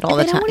deal with it all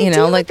the They don't time. wanna You know,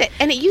 deal with like it.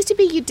 And it used to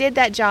be you did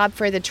that job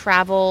for the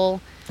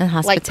travel and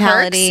like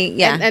hospitality. perks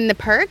yeah. and the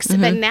perks,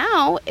 but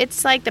now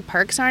it's like the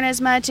perks aren't as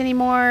much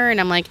anymore.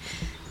 And I'm like,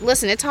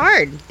 listen, it's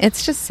hard.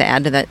 It's just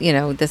sad that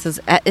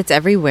it's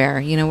everywhere.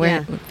 You know, we're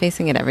Yeah.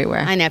 facing it everywhere.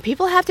 I know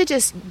people have to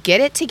just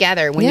get it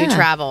together when you Yeah.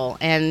 travel,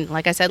 and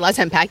like I said last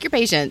time, pack your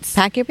patience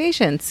Pack your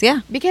patience. Yeah.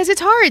 because it's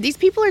hard. These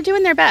people are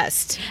doing their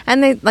best.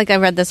 And I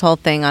read this whole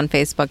thing on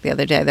Facebook the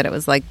other day that it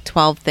was like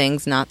 12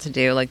 things not to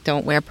do. Like,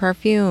 don't wear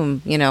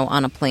perfume,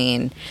 on a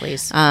plane.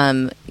 Please.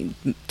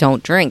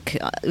 Don't drink,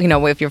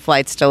 if your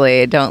flight's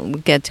delayed.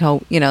 Don't get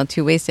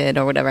too wasted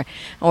or whatever.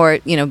 Or,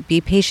 be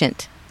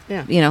patient.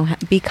 Yeah.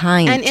 Be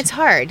kind. And it's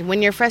hard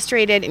when you're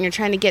frustrated and you're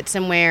trying to get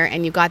somewhere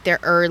and you got there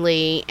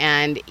early,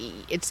 and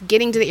it's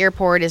getting to the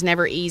airport is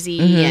never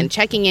easy, and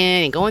checking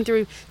in and going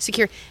through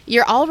secure.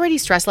 You're already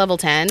stress level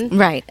 10.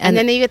 Right. And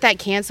then you get that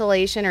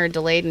cancellation or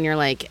delayed, and you're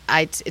like,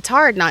 it's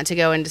hard not to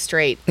go into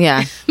straight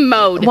yeah.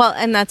 mode. Well,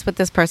 and that's what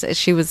this person,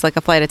 she was like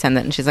a flight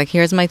attendant, and she's like,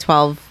 here's my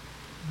 12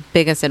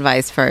 biggest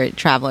advice for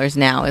travelers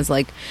now is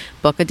like,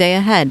 book a day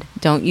ahead.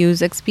 Don't use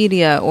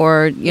Expedia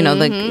or,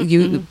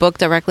 you book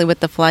directly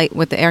with the flight,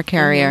 with the air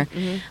carrier.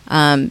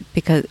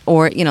 Because,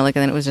 or, and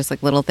then it was just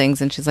like little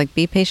things. And she's like,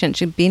 be patient,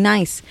 should be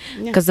nice.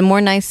 Because the more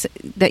nice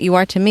that you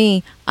are to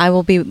me, I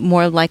will be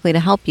more likely to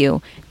help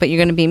you. But you're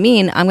going to be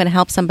mean, I'm going to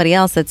help somebody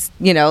else that's,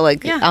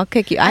 I'll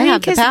kick you. I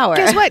have the power.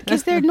 Guess what?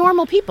 Because they're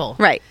normal people.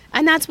 Right.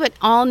 And that's what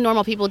all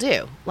normal people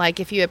do. Like,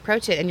 if you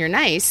approach it and you're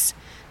nice,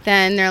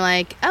 then they're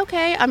like,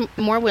 okay, I'm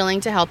more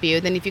willing to help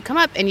you than if you come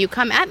up and you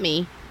come at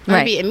me. Right.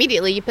 Maybe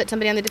immediately you put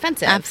somebody on the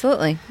defensive.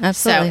 Absolutely.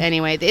 So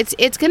anyway,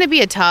 it's going to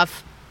be a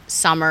tough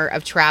summer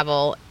of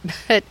travel,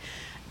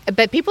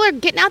 but people are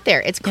getting out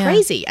there. It's Yeah.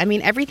 crazy. I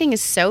mean, everything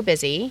is so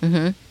busy.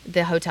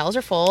 The hotels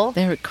are full.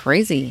 They're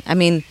crazy. I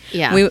mean,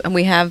 Yeah.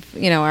 we have,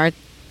 our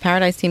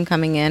Paradise team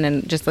coming in,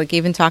 and just like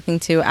even talking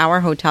to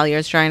our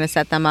hoteliers, trying to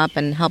set them up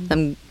and help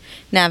them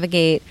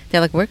navigate.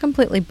 They're like, we're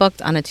completely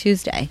booked on a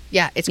Tuesday.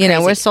 Yeah, it's crazy.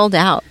 We're sold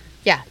out.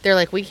 Yeah, they're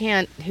like, we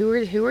can't. Who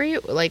are you?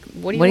 Like,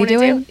 what do you What are you want to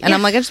doing? do? And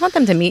I'm like, I just want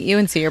them to meet you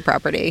and see your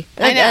property.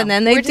 I know. And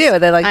then they We're do. just-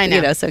 They're like, I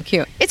know. so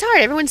cute. It's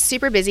hard. Everyone's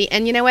super busy.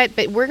 And you know what?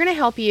 But we're going to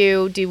help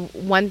you do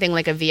one thing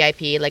like a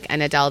VIP, like an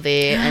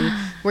Adelvi. And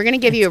we're going to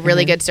give you a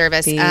really good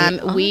service.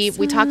 be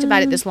We talked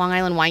about it, this Long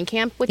Island Wine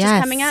Camp, which is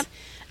Yes. coming up.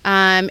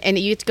 And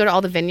you get to go to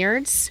all the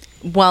vineyards.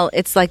 Well,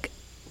 it's like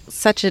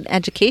such an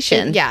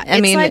education. Yeah.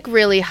 I mean, like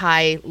really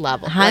high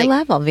level. High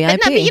level, But VIP.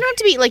 but you don't have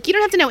to be like, you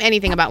don't have to know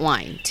anything about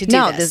wine to do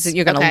No, this.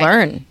 you're gonna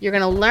learn. You're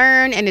going to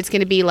learn, and it's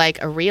going to be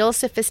like a real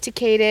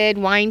sophisticated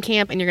wine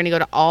camp, and you're going to go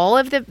to all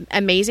of the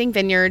amazing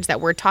vineyards that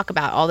we're talk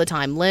about all the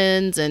time.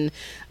 Linz and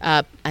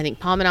I think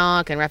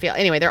Pominock and Raphael.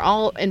 Anyway, they're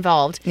all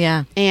involved.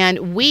 Yeah.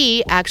 And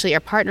we actually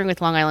are partnering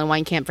with Long Island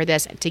Wine Camp for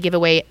this to give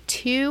away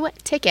 2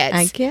 tickets.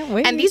 I can't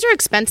wait. And these are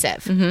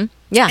expensive.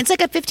 yeah. It's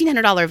like a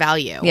 $1,500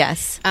 value.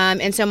 Yes.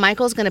 And so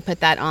Michael's going to put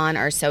that on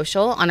our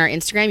social, on our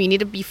Instagram. You need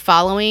to be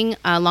following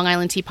Long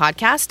Island Tea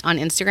Podcast on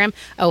Instagram.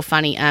 Oh,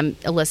 funny.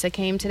 Alyssa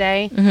came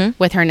today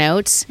with her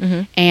notes,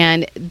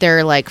 and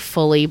they're like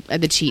fully,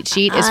 the cheat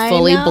sheet is I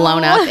fully know.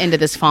 blown up into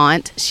this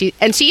font. She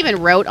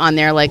even wrote on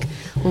there like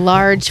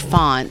large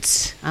font.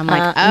 I'm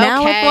like, okay,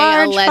 now with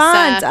large Alyssa.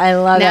 font. I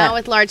love now it.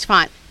 with large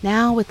font.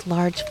 Now with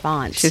large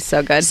font. She's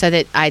so good. So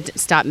that I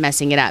stop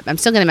messing it up. I'm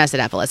still going to mess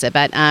it up, Alyssa.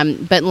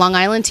 But Long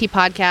Island Tea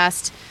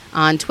Podcast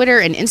on Twitter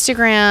and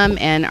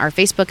Instagram, and our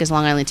Facebook is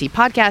Long Island Tea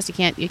Podcast.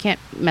 You can't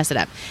mess it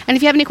up. And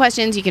if you have any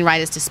questions, you can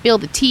write us to Spill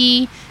the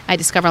Tea at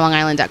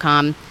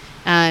discoverlongisland.com.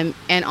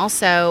 And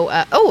also,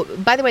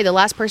 by the way, the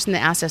last person that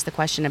asked us the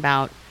question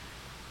about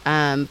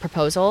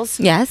proposals.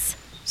 Yes.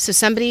 So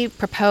somebody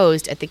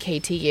proposed at the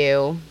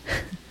KTU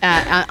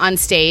on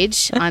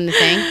stage on the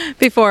thing.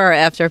 Before or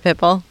after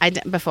Pitbull?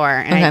 Before,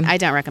 and Okay. I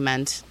don't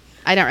recommend.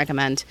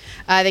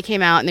 They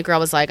came out, and the girl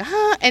was like,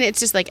 huh, and it's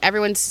just like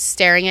everyone's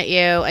staring at you,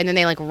 and then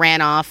they like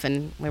ran off,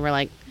 and we were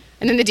like,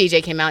 and then the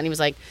DJ came out, and he was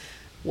like,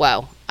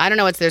 whoa, I don't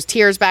know there's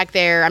tears back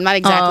there. I'm not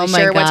exactly Oh my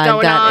sure what's God,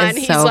 going on. That is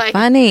He's so like,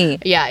 funny.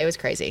 yeah, it was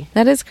crazy.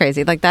 That is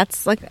crazy. Like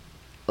that's like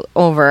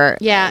over.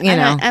 Yeah, you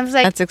know, I was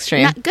like, that's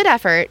extreme. Good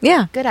effort.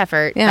 Yeah. Good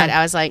effort. Yeah. But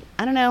I was like,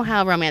 I don't know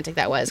how romantic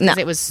that was because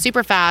No. it was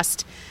super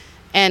fast,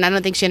 and I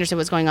don't think she understood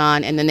what's going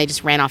on. And then they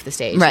just ran off the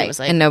stage. Right. It was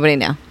like, and nobody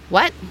knew.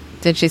 what?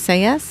 Did she say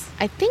yes?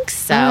 I think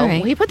so. All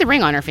right. He put the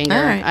ring on her finger.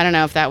 All right. I don't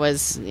know if that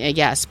was a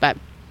yes, but.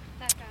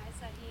 That guy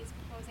said he's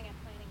proposing at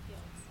Planting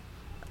Fields.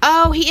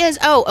 Oh, he is.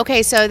 Oh,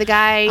 okay. So the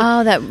guy.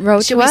 Oh, that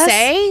wrote Should to we us?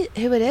 say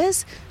who it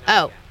is?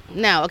 Oh,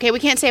 no. Okay, we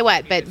can't say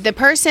what, but the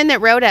person that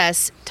wrote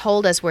us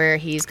told us where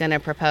he's going to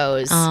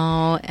propose.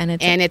 Oh, and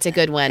It's a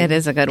good one. It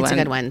is a good It's one. a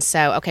good one.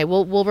 So, okay,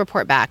 we'll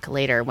report back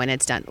later when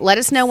it's done. Let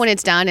us know when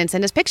it's done and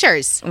send us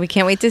pictures. we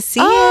can't wait to see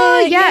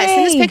Oh, it. yeah,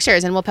 send us Yay.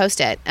 pictures and we'll post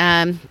it.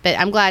 But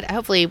I'm glad,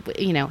 hopefully,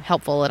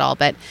 helpful at all.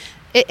 But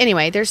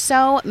anyway, there's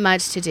so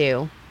much to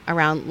do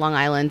around Long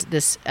Island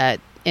this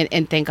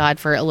and thank God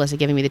for Alyssa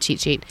giving me the cheat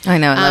sheet. I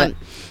know, I love it.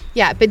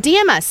 Yeah, but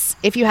DM us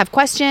if you have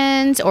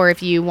questions or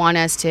if you want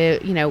us to,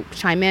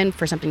 chime in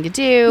for something to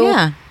do.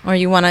 Yeah, or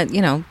you want to,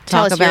 Tell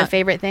talk us about your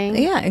favorite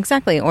thing. Yeah,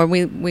 exactly. Or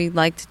we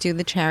like to do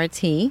the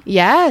charity.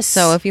 Yes.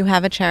 So if you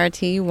have a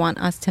charity you want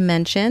us to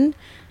mention,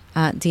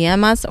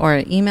 DM us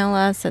or email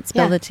us at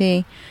Spill Yeah. the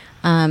Tea.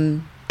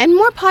 And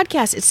more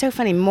podcasts. It's so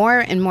funny. More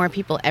and more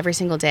people every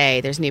single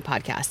day. There's new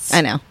podcasts.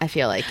 I know. I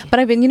feel like.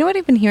 But you know what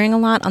I've been hearing a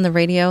lot on the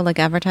radio, like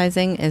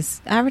advertising, is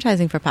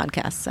advertising for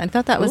podcasts. I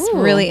thought that was Ooh.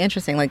 really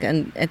interesting. Like,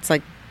 and it's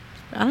like,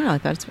 I don't know. I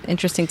thought it's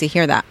interesting to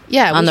hear that.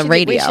 Yeah, on the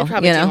radio. We should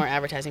probably do more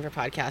advertising for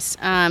podcasts.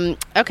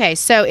 Okay,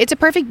 so it's a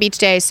perfect beach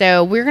day.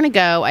 So we're gonna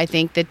go. I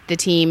think that the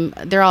team,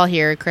 they're all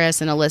here.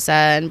 Chris and Alyssa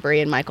and Bree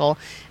and Michael,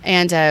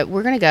 and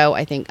we're gonna go.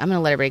 I think I'm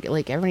gonna let everybody.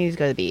 Like everybody needs to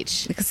go to the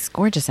beach. because it's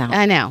gorgeous out.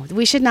 I know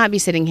we should not be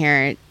sitting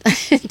here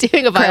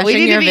doing a podcast. We Crashing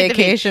need your to be at the beach.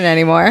 vacation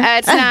anymore.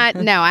 It's not.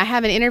 No, I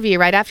have an interview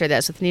right after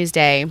this with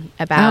Newsday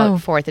about Oh.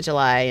 4th of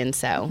July, and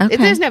so Okay.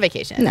 there's no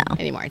vacation No.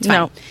 anymore. It's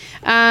No.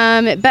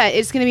 fine. But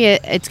it's gonna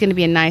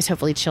be a nice,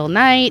 hopefully chill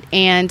night,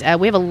 and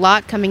we have a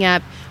lot coming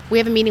up. We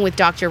have a meeting with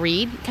Dr.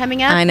 Reed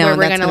coming up. I know, where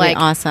we're that's gonna gonna be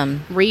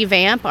awesome.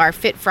 revamp our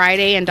Fit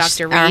Friday and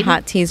Dr. Reed. Our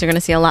hot teas are going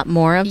to see a lot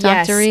more of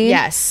Yes, Dr. Reed.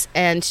 yes,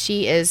 and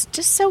she is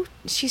just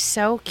she's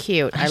so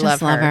cute. I just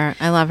love her.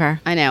 I love her.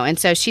 I know, and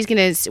so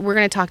we're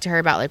gonna talk to her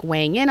about like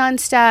weighing in on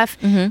stuff,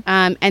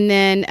 Mm-hmm. and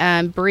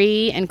then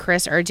Bree and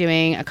Chris are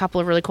doing a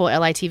couple of really cool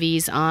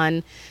LITVs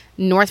on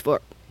North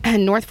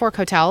Fork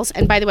hotels.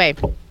 And by the way,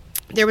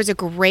 there was a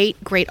great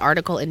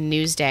article in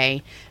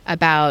Newsday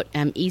about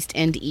East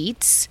End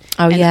Eats.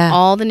 Oh, and yeah.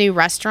 all the new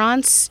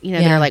restaurants,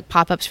 that Yeah. are like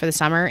pop-ups for the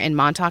summer in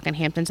Montauk and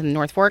Hamptons and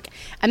North Fork,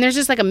 and there's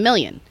just like a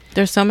million.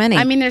 There's so many.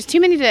 I mean, there's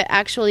too many to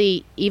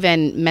actually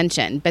even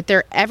mention, but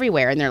they're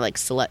everywhere, and they're like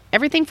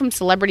everything from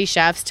celebrity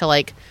chefs to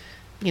like,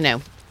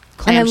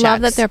 clam and I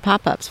love that shacks. they're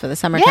pop-ups for the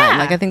summertime. Yeah.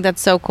 Like I think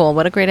that's so cool.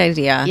 What a great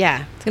idea.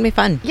 Yeah. It's gonna be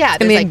fun. Yeah, it's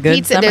gonna there's be like a good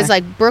pizza. summer. There's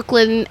like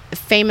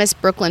famous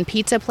Brooklyn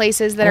pizza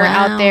places that are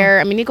Wow. out there.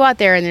 I mean, you go out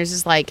there and there's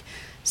just like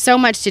so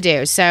much to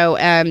do. So,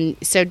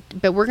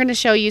 but we're going to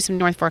show you some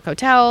North Fork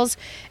hotels,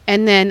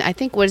 and then I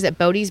think what is it,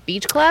 Bodie's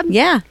Beach Club?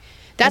 Yeah.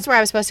 That's where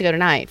I was supposed to go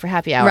tonight for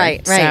happy hour.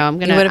 Right, So right. I'm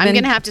You would've been-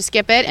 gonna have to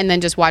skip it and then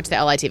just watch the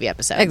LITV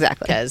episode.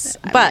 Exactly. Because,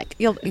 But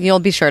you'll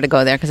be sure to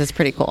go there because it's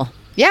pretty cool.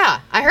 yeah,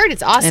 I heard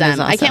it's awesome. It is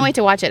I awesome. can't wait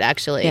to watch it.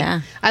 Actually,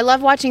 Yeah. I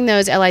love watching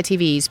those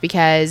LITVs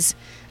because.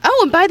 Oh,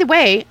 and by the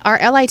way, our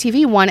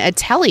LITV won a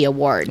Telly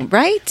Award.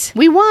 Right?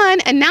 We won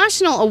a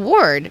national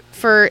award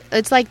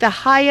it's like the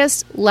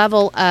highest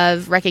level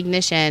of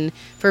recognition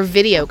for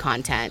video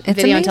content, It's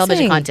video and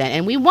television amazing. content,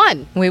 and we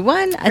won. We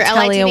won a for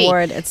Telly LITV.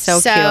 Award. It's so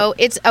So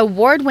cute. it's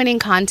award-winning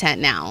content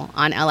now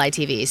on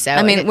LITV. So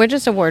I mean, we're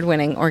just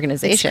award-winning it's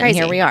organization. crazy.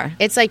 Here we are.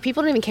 It's like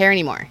people don't even care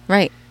anymore.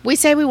 Right. We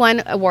say we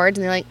won awards,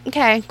 and they're like,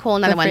 "Okay, cool,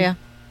 another Good one." for you.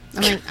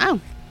 I'm like, "Oh,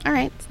 all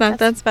right." It's not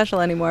that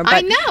special anymore. But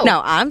I know.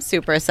 No, I'm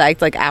super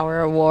psyched. Like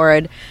our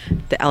award,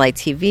 the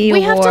LITV We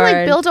award. have to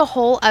like build a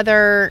whole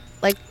other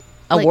like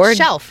award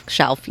shelf.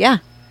 Shelf. Yeah,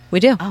 we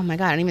do. Oh my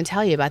god, I didn't even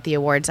tell you about the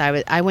awards.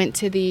 I went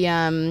to the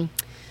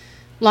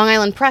Long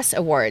Island Press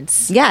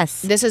Awards.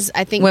 Yes. This is,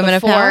 I think, Women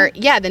of before, Power?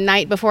 yeah, the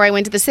night before I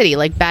went to the city,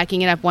 like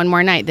backing it up one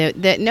more night.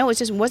 No, it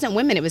just wasn't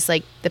women. It was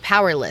like the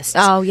power list.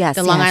 Oh, yes,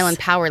 the Long yes. Island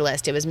Power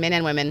List. It was men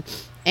and women,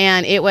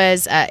 and it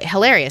was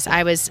hilarious.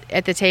 I was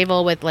at the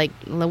table with like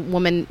the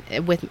woman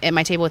at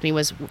my table with me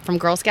was from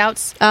Girl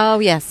Scouts. Oh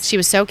yes. She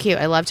was so cute.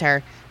 I loved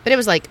her. But it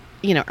was like,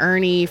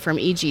 Ernie from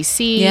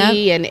EGC, Yeah.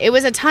 and it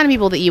was a ton of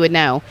people that you would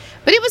know.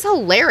 But it was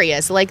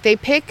hilarious. Like they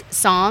pick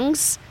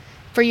songs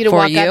for you to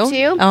walk up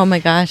to. Oh my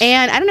gosh.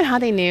 And I don't know how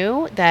they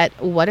knew that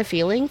What a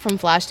Feeling from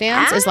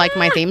Flashdance is like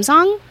my theme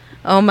song.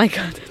 oh my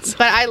god. That's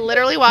But I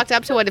literally walked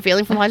up to What a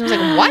Feeling from Flashdance. I was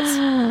like,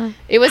 what?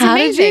 It was How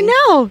amazing. did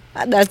you know?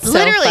 That's so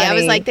Literally, I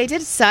was funny. like, they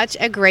did such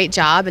a great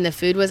job, and the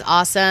food was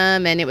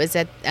awesome, and it was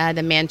at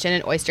the mansion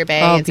at Oyster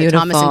Bay, Oh, and so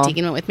Thomas and beautiful.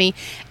 Tegan went with me.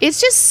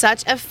 It's just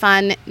such a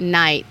fun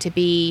night to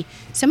be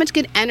so much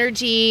good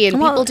energy and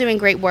Well, people doing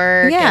great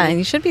work. yeah, and, and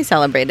you should be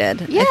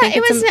celebrated. yeah, I think it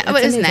it's was am- it it's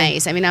was amazing.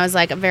 nice. I mean, I was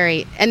like and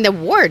the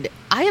award.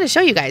 I got to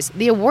show you guys.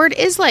 The award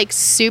is like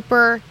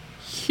super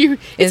huge.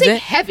 It's Is like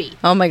it? heavy.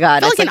 Oh my God. I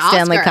felt It's like like an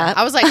Stanley Oscar. Cup.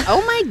 I was like,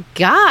 oh my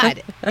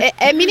God.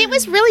 I mean, it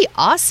was really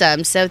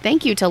awesome. So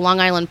thank you to Long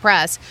Island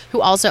Press,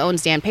 who also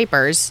owns Dan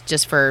Papers,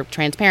 just for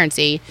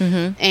transparency.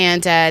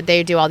 And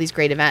they do all these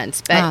great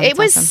events. But Oh, it that's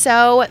was awesome.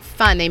 so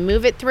fun. They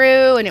move it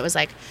through, and it was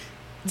like,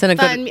 It's in a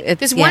fun. good.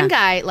 This one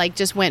guy like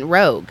just went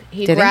rogue.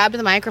 He Did he? grabbed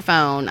the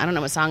microphone. I don't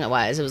know what song it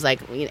was. It was like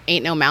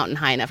 "Ain't No Mountain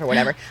High Enough" or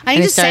whatever. And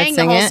he just started sang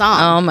the whole singing it?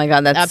 song. Oh my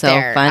God, that's up so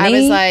there. I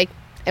funny. was like,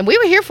 and we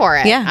were here for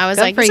it. Yeah, I was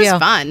good like, for this you. is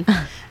fun.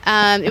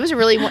 It was a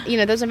really,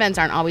 those events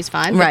aren't always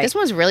fun, but Right. this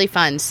one was really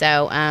fun.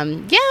 So, yeah,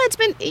 it's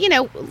been,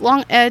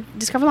 long.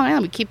 Discover Long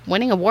Island. We keep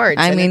winning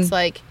awards. I and mean, it's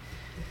like.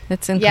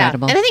 It's Yeah,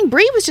 incredible. and I think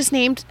Bree was just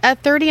named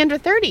 30 under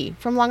 30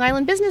 from Long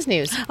Island Business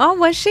News. Oh,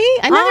 was she?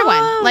 Another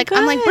Oh, one. Like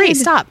I'm like, Bree, good.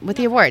 stop with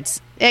the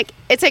awards.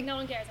 It's like No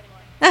one cares anymore.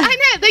 I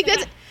know, like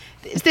that's.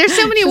 There's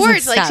so many She's like,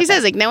 awards. Like she "Stop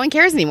says, it." like no one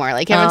cares anymore.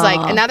 Like everyone's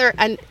Aw.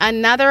 like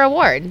another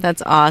award,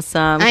 That's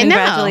awesome. I know.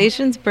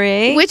 Congratulations,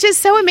 Brie. which is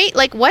so amazing.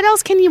 Like what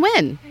else can you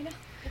win? I know.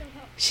 I don't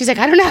know. She's like,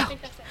 I don't know. I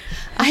think that's it.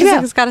 I She's know.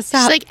 like, "It's gotta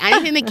stop." She's like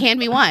anything that can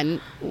be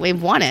won,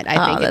 we've won it. I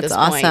Oh, think at that's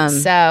this point. awesome.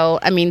 So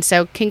I mean,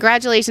 so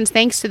congratulations,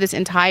 thanks to this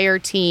entire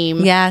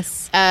team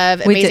Yes.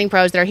 of We amazing did-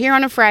 pros that are here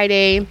on a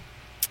Friday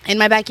in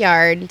my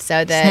backyard.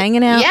 So that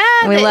hanging out.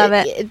 yeah, We love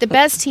it. The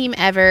best team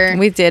ever.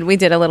 We did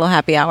a little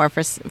happy hour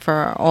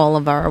for all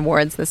of our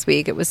awards this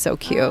week. It was so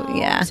cute. Oh,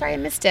 Yeah. sorry I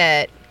missed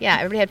it. Yeah,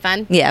 everybody had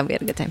fun. Yeah, we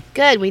had a good time.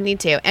 Good, we need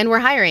to, and we're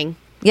hiring.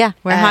 Yeah,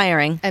 we're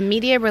hiring. A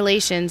media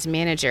relations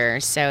manager.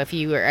 So if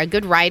you are a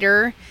good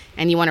writer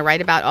and you want to write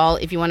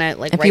about if you want to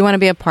like, If you want to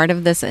be a part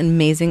of this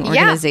amazing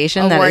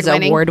organization that is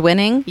award-winning. award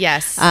winning,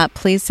 Yes.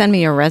 please send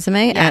me your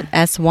resume Yeah.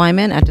 at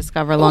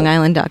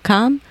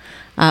swyman@discoverlongisland.com.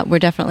 We're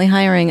definitely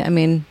hiring. I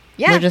mean,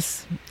 Yeah. we're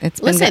just, it's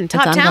been Listen, good. It's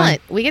top ongoing.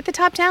 talent. We get the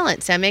top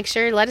talent. So make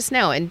sure, let us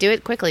know and do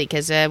it quickly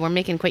because we're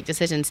making quick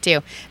decisions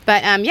too.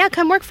 But yeah,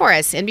 come work for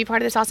us and be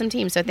part of this awesome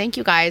team. So thank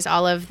you guys,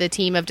 all of the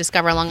team of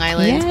Discover Long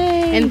Island.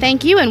 Yay. And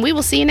thank you. And we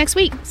will see you next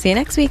week. See you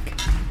next week.